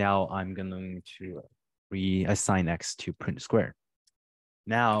 And now I'm going to reassign x to print square.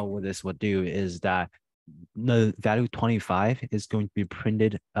 Now what this would do is that the value 25 is going to be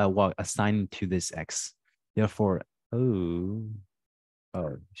printed, assigned to this x. Therefore,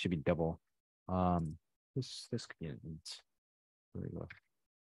 it should be double. This could be an int. There we go.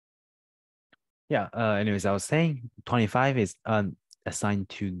 Yeah. Anyways, I was saying 25 is assigned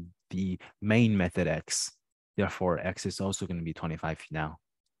to the main method x. Therefore, x is also going to be 25 now,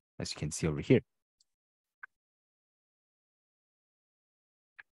 as you can see over here.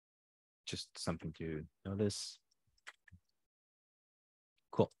 Just something to notice.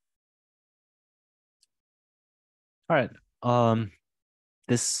 Cool. All right.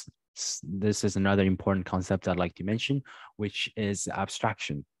 This is another important concept I'd like to mention, which is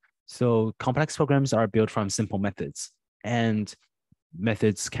abstraction. So complex programs are built from simple methods, and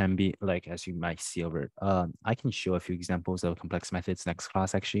methods can be like, as you might see over, I can show a few examples of complex methods next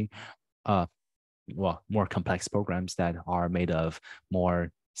class actually. Uh, well, more complex programs that are made of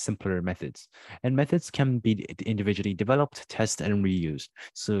more simpler methods. And methods can be individually developed, tested, and reused.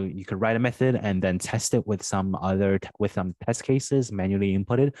 So you could write a method and then test it with some test cases, manually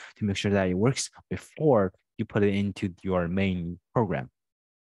inputted to make sure that it works before you put it into your main program.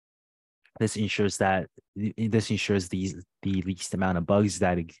 This ensures the least amount of bugs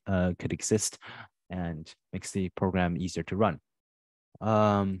that could exist and makes the program easier to run.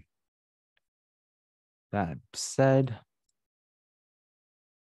 That said,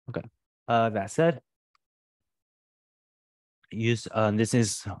 okay. That said,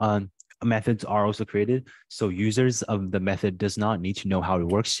 methods are also created, so users of the method does not need to know how it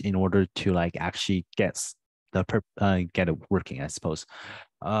works in order to like actually get it working, I suppose.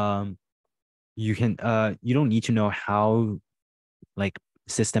 You don't need to know how like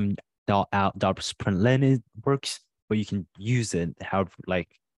system dot out dot println works, but you can use it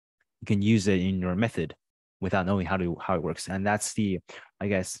you can use it in your method without knowing how it works, and that's the, I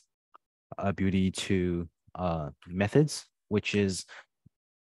guess, beauty to methods, which is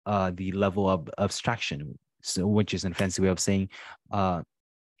the level of abstraction. So, which is a fancy way of saying, well,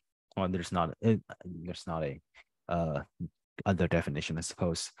 there's not a other definition, I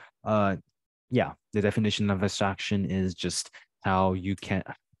suppose. Yeah, the definition of abstraction is just how you can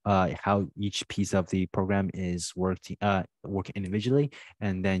how each piece of the program is working individually,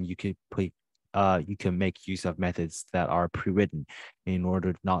 and then you can make use of methods that are pre-written in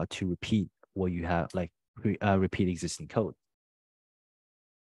order not to repeat what you have, like repeat existing code.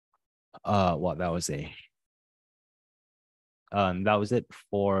 Well, that was it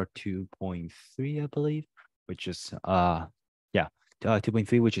for 2.3, I believe, which is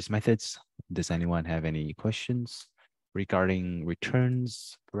 2.3, which is methods. Does anyone have any questions regarding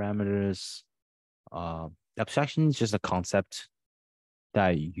returns, parameters? Abstraction is just a concept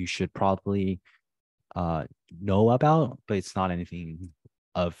that you should probably know about, but it's not anything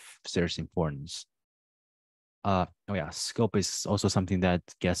of serious importance. Oh yeah, scope is also something that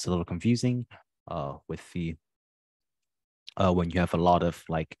gets a little confusing with the when you have a lot of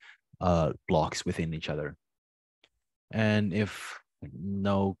like blocks within each other. And if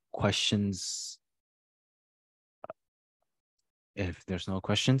no questions, if there's no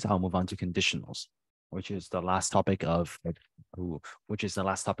questions, I'll move on to conditionals, which is the last topic of the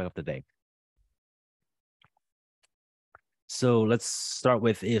day. So let's start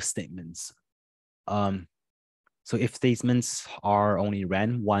with if statements. So if statements are only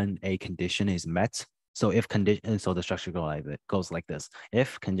ran when a condition is met. So if condition, so the structure goes like this: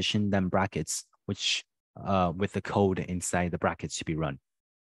 if condition, then brackets, which with the code inside the brackets to be run.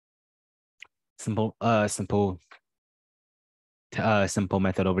 Simple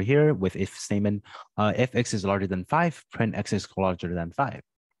method over here with if statement. If x is larger than 5, print x is larger than 5.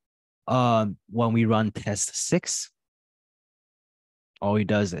 When we run test 6, all it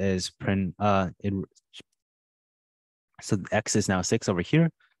does is print so x is now 6 over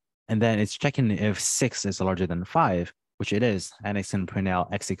here, and then it's checking if 6 is larger than 5, which it is, and it's going to print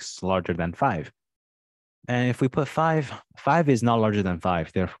out x is larger than 5. And if we put 5, 5 is not larger than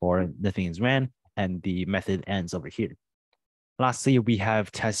 5, therefore nothing is ran, and the method ends over here. Lastly, we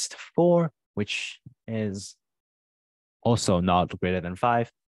have test 4, which is also not greater than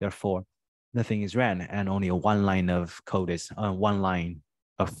 5, therefore nothing is ran, and only one line of code is one line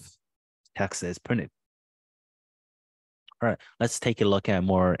of text is printed. All right, let's take a look at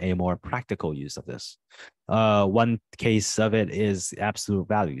a more practical use of this. One case of it is absolute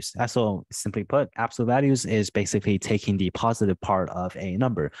values. So simply put, absolute values is basically taking the positive part of a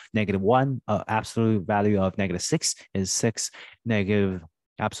number. -1, absolute value of -6 is 6. Negative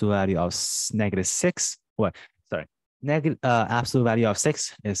absolute value of -6. What? Sorry. Negative absolute value of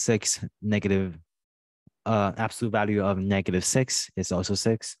 6 is 6. Negative absolute value of -6 is also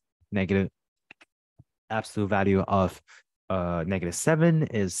 6. Negative absolute value of -7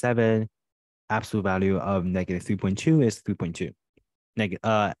 is 7. Absolute value of -3.2 is 3.2.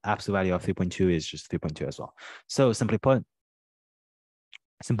 Absolute value of 3.2 is just 3.2 as well. So simply put,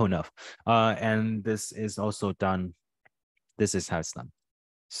 simple enough. And this is also done. This is how it's done.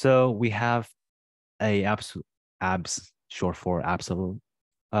 So we have a abs short for absolute.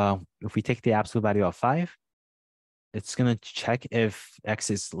 If we take the absolute value of 5, it's gonna check if x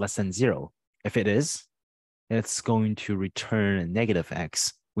is less than 0. If it is, it's going to return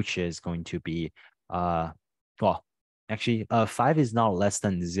 -x, which is going to be, well, actually, 5 is not less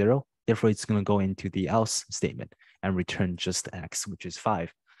than 0. Therefore, it's going to go into the else statement and return just x, which is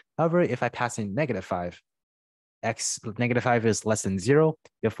 5. However, if I pass in -5, x -5 is less than 0,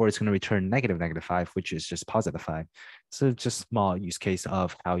 therefore it's going to return -5, which is just +5. So just small use case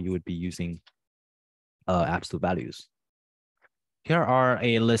of how you would be using absolute values. Here are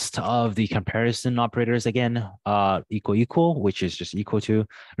a list of the comparison operators again, equal, which is just equal to.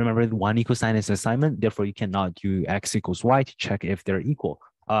 Remember, the one equal sign is an assignment, therefore you cannot do x equals y to check if they're equal.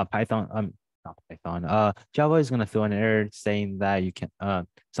 Not Python, Java is gonna throw an error saying that you can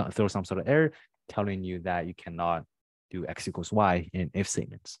throw some sort of error telling you that you cannot do x equals y in if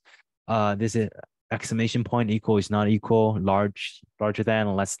statements. This is exclamation point equal is not equal, larger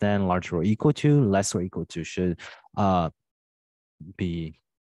than, less than, larger or equal to, less or equal to should be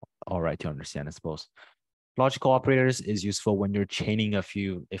all right to understand, I suppose. Logical operators is useful when you're chaining a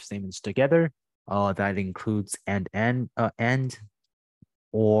few if statements together. That includes and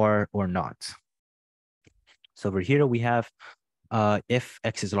or not. So over here we have if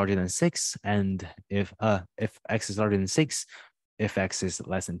x is larger than 6 and if x is larger than 6, if x is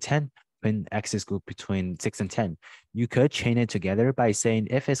less than 10, when x is between 6 and 10. You could chain it together by saying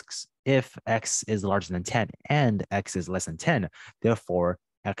if x is larger than 10 and x is less than 10, therefore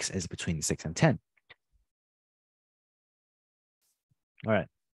x is between 6 and 10. All right.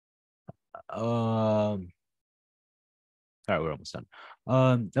 All right, we're almost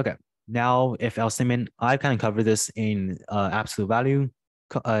done. Okay. Now, if else statement, I kind of covered this in absolute value,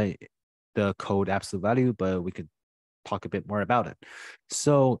 the code absolute value, but we could talk a bit more about it.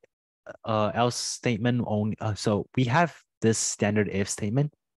 So else statement only. So we have this standard if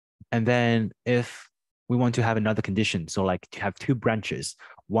statement, and then if we want to have another condition, so like to have two branches,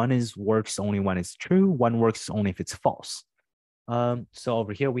 one is works only when it's true, one works only if it's false. So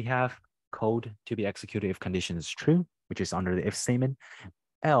over here we have code to be executed if condition is true, which is under the if statement.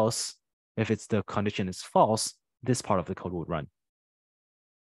 Else, if it's the condition is false, this part of the code would run.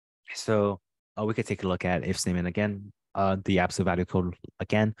 So we could take a look at if statement again, the absolute value code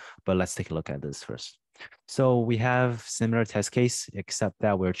again, but let's take a look at this first. So we have similar test case, except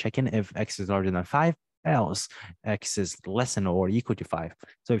that we're checking if x is larger than 5, else x is less than or equal to 5.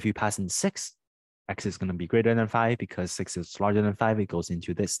 So if you pass in 6, x is going to be greater than 5 because 6 is larger than 5. It goes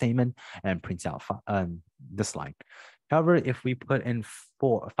into this statement and prints out this line. However, if we put in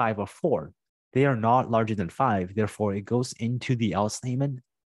 5 or 4, they are not larger than 5. Therefore, it goes into the else statement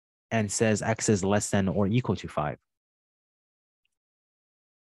and says x is less than or equal to 5.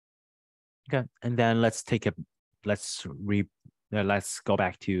 Okay, and then let's go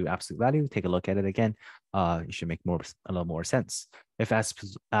back to absolute value, take a look at it again. It should make a little more sense. If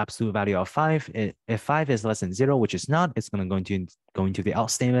absolute value of 5, if 5 is less than 0, which is not, it's going to go into the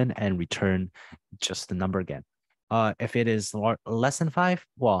else statement and return just the number again. If it is less than 5,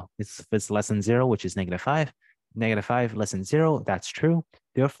 well, if it's less than 0, which is -5, -5 less than 0, that's true.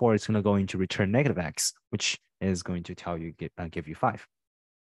 Therefore, it's going to go into return -x, which is going to tell you give you 5.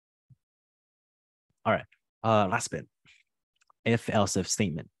 All right, last bit, if else if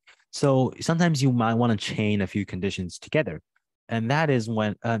statement. So sometimes you might want to chain a few conditions together, and that is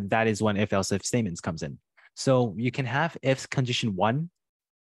when if else if statements comes in. So you can have if condition 1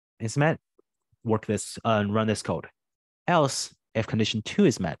 is met, run this code. Else if condition 2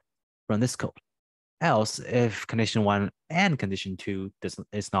 is met, run this code. Else if condition 1 and condition 2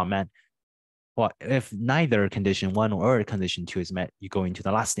 is not met, well, if neither condition 1 or condition 2 is met, you go into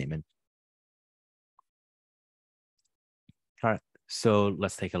the last statement. All right, so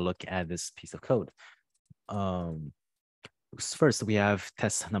let's take a look at this piece of code. First, we have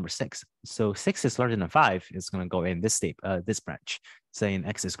test number 6. So 6 is larger than 5. It's going to go in this this branch, saying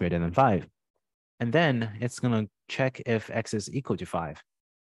x is greater than 5. And then it's going to check if x is equal to 5.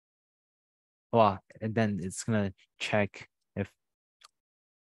 Well, and then it's going to check if,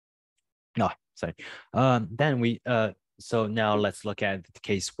 no, sorry. So now let's look at the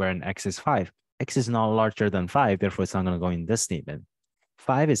case where an x is 5. X is not larger than 5, therefore it's not going to go in this statement.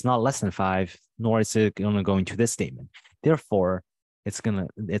 5 is not less than 5, nor is it going to go into this statement. Therefore, it's gonna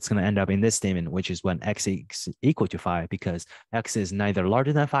end up in this statement, which is when x is equal to 5, because x is neither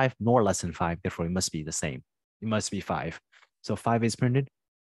larger than 5 nor less than 5. Therefore, it must be the same. It must be 5. So 5 is printed.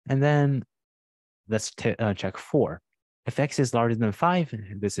 And then let's check 4. If x is larger than 5,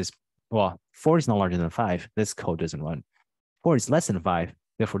 this is, well, 4 is not larger than 5. This code doesn't run. 4 is less than 5.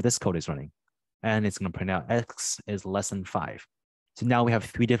 Therefore, this code is running. And it's going to print out x is less than 5. So now we have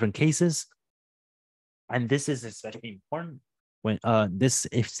 3 different cases. And this is especially important when this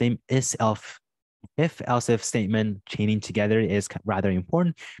if else if statement chaining together is rather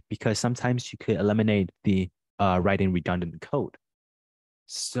important, because sometimes you could eliminate the writing redundant code.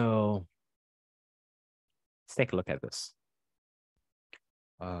 So let's take a look at this.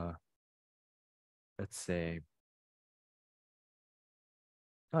 Let's say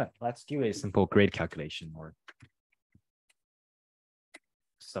All right, let's do a simple grade calculation or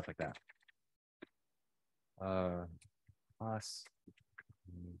stuff like that. Class.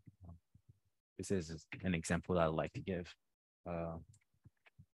 This is an example that I'd like to give.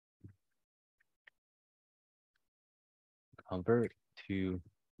 Convert to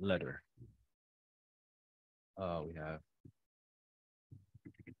letter. We have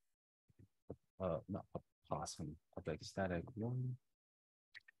not a class from public static one.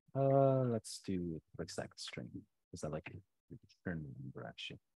 Let's do public static string. Is that like a return number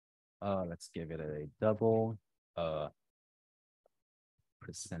actually? Let's give it a double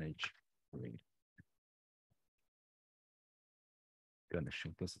percentage rate. Gonna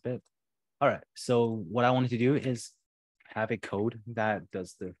shrink this a bit. All right, so what I wanted to do is have a code that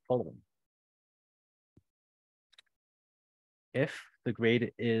does the following. If the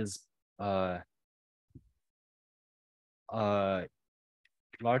grade is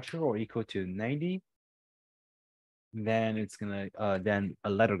larger or equal to 90, then it's gonna then a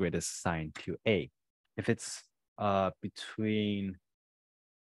letter grade is assigned to A. If it's between,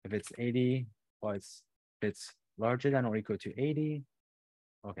 if it's 80, well, if it's larger than or equal to 80,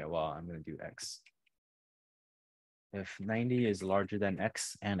 okay, well, I'm gonna do X. If 90 is larger than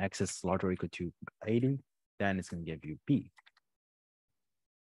X and X is larger or equal to 80, then it's gonna give you B.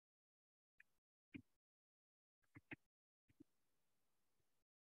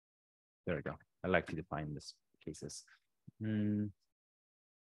 There we go. I like to define this cases. And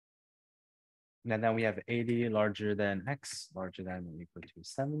then we have 80 larger than X, larger than or equal to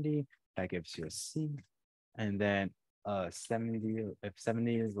 70. That gives you a C. And then 70, if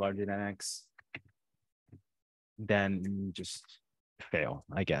 70 is larger than X, then you just fail,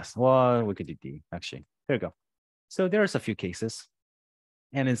 I guess. Well, we could do D, actually. There you go. So there's a few cases.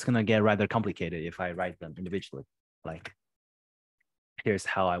 And it's going to get rather complicated if I write them individually. Like, here's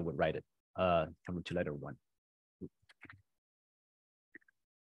how I would write it. Coming to letter one.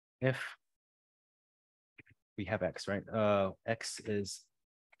 If we have X, right? X is,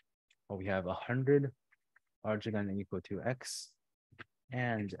 well, we have 100 larger than or equal to X,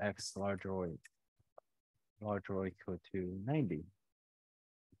 and X larger or equal to 90.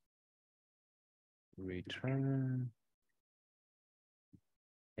 Return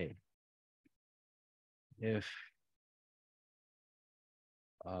A. If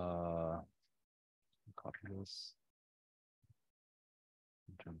copy this,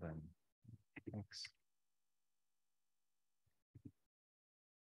 jump in X.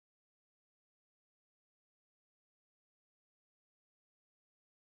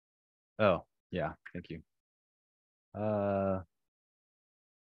 Oh, yeah, thank you.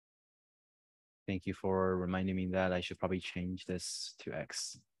 Thank you for reminding me that I should probably change this to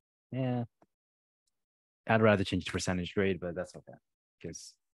X. Yeah, I'd rather change the percentage grade, but that's okay,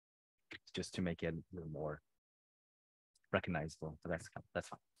 because just to make it a little more recognizable. But that's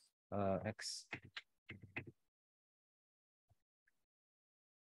fine. X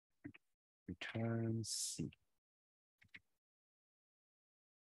return C.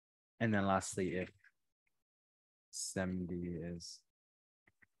 And then lastly, if 70 is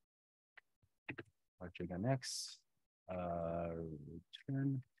larger than X,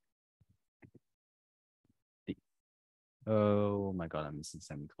 return D. Oh my God, I'm missing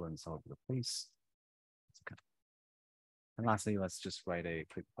semicolons all over the place. Okay. And lastly, let's just write a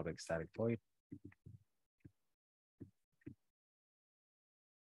quick public static void.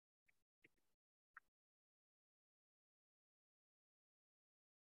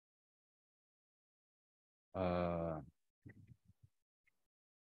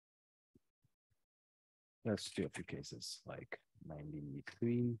 Let's do a few cases like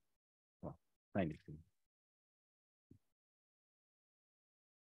 93, well, 93.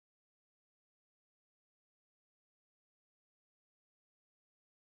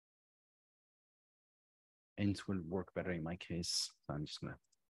 Int would work better in my case. So I'm just gonna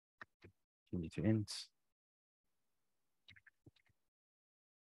change it to int.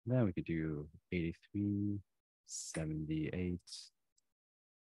 Then we could do 83, 78.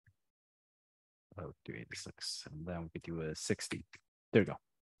 Oh, do 86. And then we could do a 60. There you go.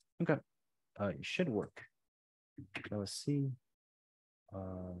 Okay. It should work. So let's see.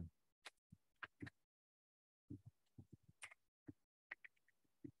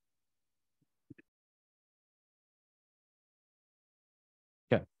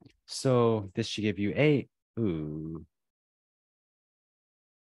 Okay. So this should give you a, ooh.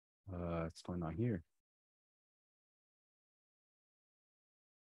 What's going on here?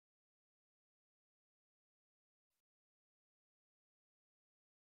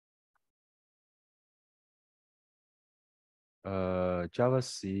 Java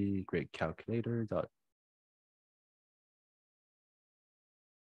C great calculator dot.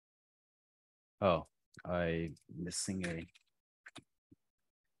 Oh, I missing a.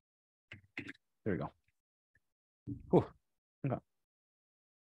 There we go. Whew. Okay.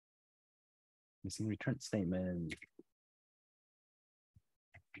 Missing return statement.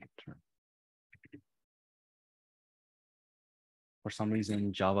 Return. For some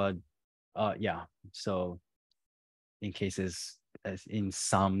reason, Java, yeah. So in cases, as in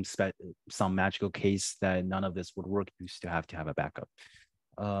some magical case that none of this would work, you still have to have a backup.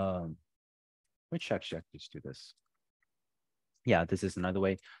 Which actually I could just do this. Yeah, this is another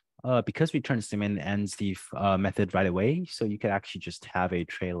way. Because return statement ends the method right away, so you could actually just have a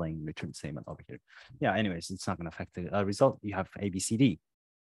trailing return statement over here. Yeah, anyways, it's not going to affect the result. You have A, B, C, D.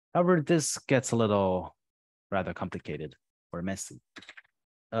 However, this gets a little rather complicated or messy.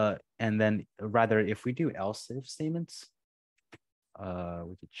 And then rather, if we do else if statements, we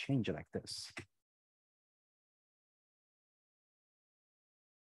could change it like this.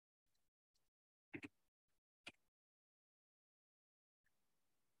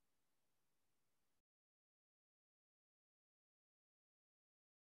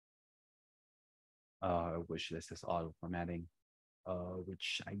 I wish this is auto formatting,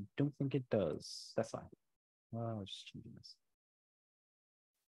 which I don't think it does. That's fine. I'll just change this.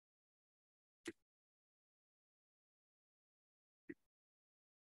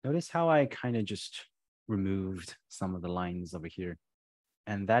 Notice how I kind of just removed some of the lines over here.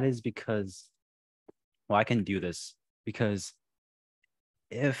 And that is because, well, I can do this because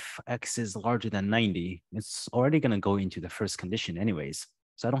if X is larger than 90, it's already going to go into the first condition anyways.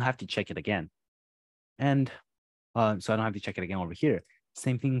 So I don't have to check it again. And so I don't have to check it again over here.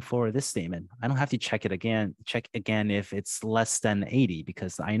 Same thing for this statement. I don't have to check again if it's less than 80,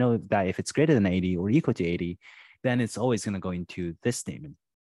 because I know that if it's greater than 80 or equal to 80, then it's always going to go into this statement.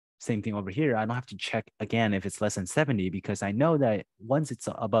 Same thing over here. I don't have to check again if it's less than 70, because I know that once it's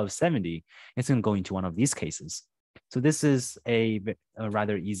above 70, it's going to go into one of these cases. So this is a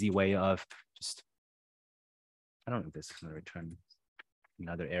rather easy way of just, I don't know if this is going to return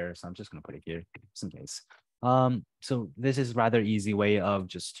another error, so I'm just going to put it here just in case. So this is rather easy way of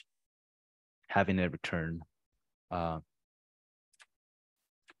just having a return.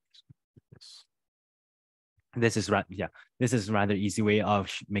 This is rather easy way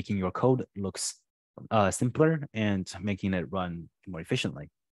of making your code looks simpler and making it run more efficiently.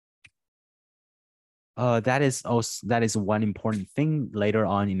 That is one important thing later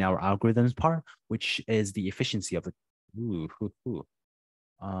on in our algorithms part, which is the efficiency of the.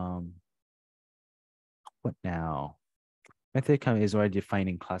 What now? Method count is already defined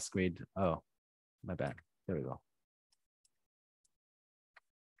in class grade. Oh, my bad. There we go.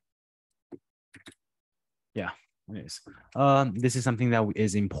 Yeah. Anyways, this is something that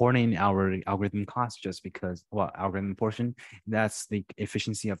is important in our algorithm class, just because, well, algorithm portion, that's the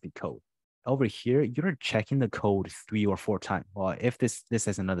efficiency of the code. Over here, you're checking the code 3 or 4 times. Well, if this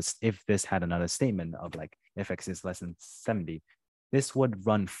had another statement of like if X is less than 70, this would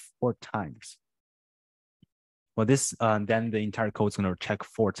run 4 times. Well, this then the entire code is going to check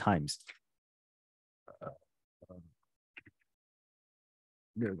 4 times.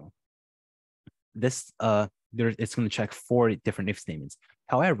 There we go. This it's going to check 4 different if statements.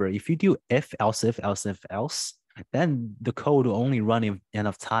 However, if you do if else, then the code will only run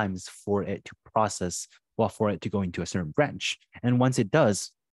enough times for it to process, well, for it to go into a certain branch. And once it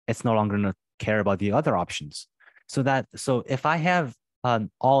does, it's no longer going to care about the other options. So if I have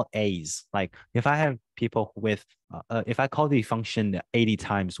all A's, like if I have people with, if I call the function 80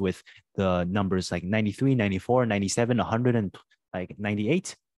 times with the numbers like 93, 94, 97, 100, and like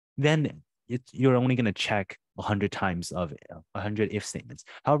 98, then you're only going to check 100 times of 100 if statements.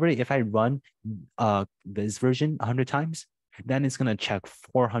 However, if I run this version 100 times, then it's going to check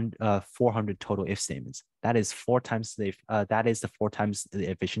 400 total if statements. That is 4 times the 4 times the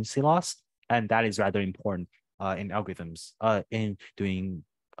efficiency loss, and that is rather important in algorithms, in doing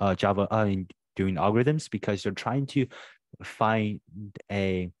Java, in doing algorithms, because you're trying to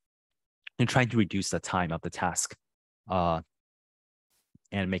reduce the time of the task,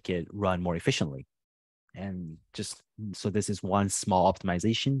 and make it run more efficiently. And just so this is one small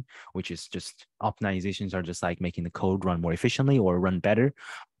optimization, which is just optimizations are just like making the code run more efficiently or run better.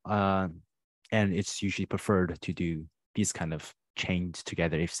 And it's usually preferred to do these kind of chained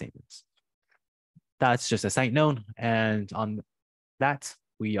together if statements. That's just a side note. And on that,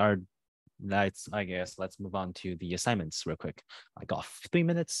 we are I guess let's move on to the assignments real quick. I got 3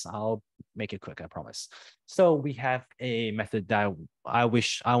 minutes. I'll make it quick, I promise. So we have a method that I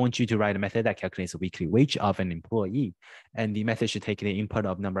want you to write a method that calculates the weekly wage of an employee. And the method should take the input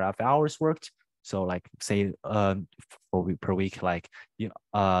of number of hours worked. So like say per week, like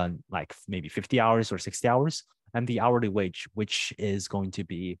like maybe 50 hours or 60 hours, and the hourly wage, which is going to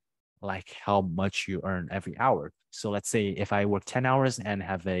be like how much you earn every hour. So let's say if I work 10 hours and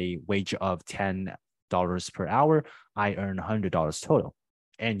have a wage of $10 per hour, I earn $100 total.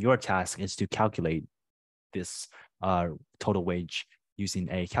 And your task is to calculate this total wage using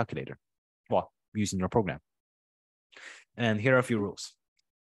a calculator, well, using your program. And here are a few rules.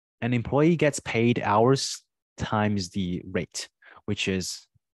 An employee gets paid hours times the rate, which is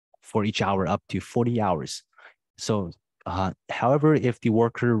for each hour up to 40 hours. So, however, if the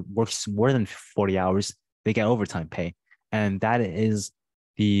worker works more than 40 hours, they get overtime pay. And that is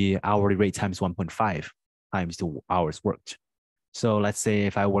the hourly rate times 1.5 times the hours worked. So let's say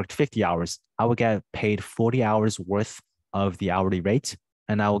if I worked 50 hours, I will get paid 40 hours worth of the hourly rate,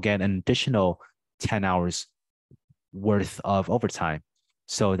 and I will get an additional 10 hours worth of overtime.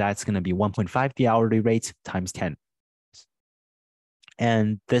 So that's going to be 1.5 the hourly rate times 10.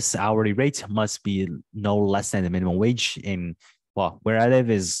 And this hourly rate must be no less than the minimum wage in, well, where I live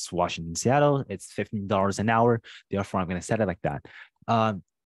is Washington, Seattle. It's $15 an hour. Therefore, I'm going to set it like that.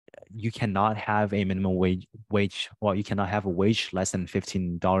 You cannot have a minimum wage. Well, you cannot have a wage less than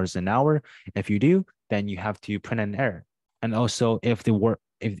 $15 an hour. If you do, then you have to print an error. And also, if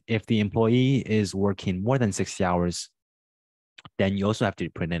the employee is working more than 60 hours, then you also have to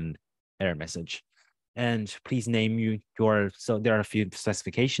print an error message. And please name so there are a few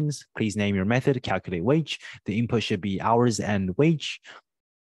specifications. Please name your method, calculate wage. The input should be hours and wage,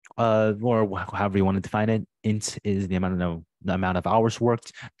 or however you want to define it. Int is the amount of hours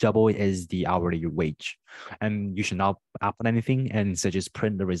worked. Double is the hourly wage. And you should not output anything, and instead just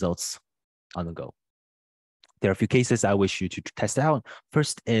print the results on the go. There are a few cases I wish you to test out.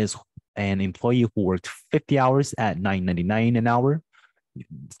 First is an employee who worked 50 hours at $9.99 an hour.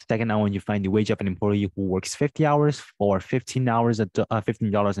 Second, I want you to find the wage of an employee who works 50 hours for 15 hours at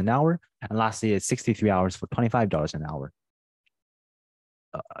 $15 an hour. And lastly, it's 63 hours for $25 an hour.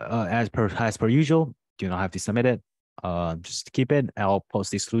 As per usual, do not have to submit it. Just keep it. I'll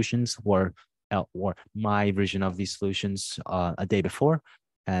post these solutions or my version of these solutions a day before.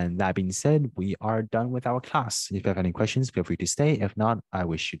 And that being said, we are done with our class. If you have any questions, feel free to stay. If not, I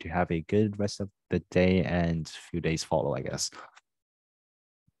wish you to have a good rest of the day and few days follow, I guess.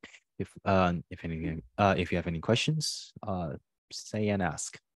 If you have any questions, say and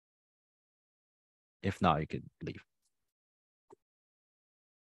ask. If not, you could leave.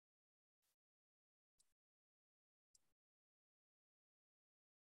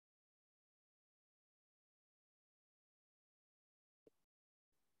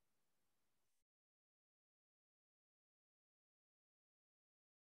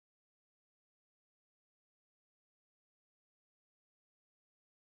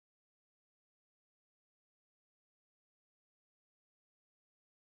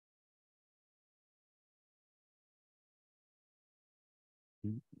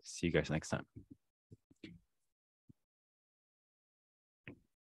 See you guys next time.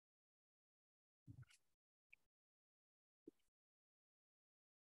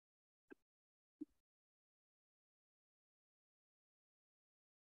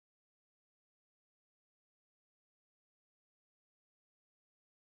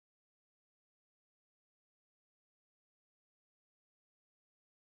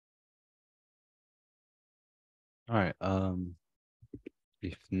 All right.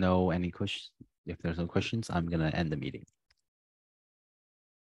 If there's no questions, I'm gonna end the meeting.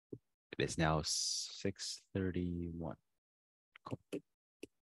 It is now 6:31. Cool.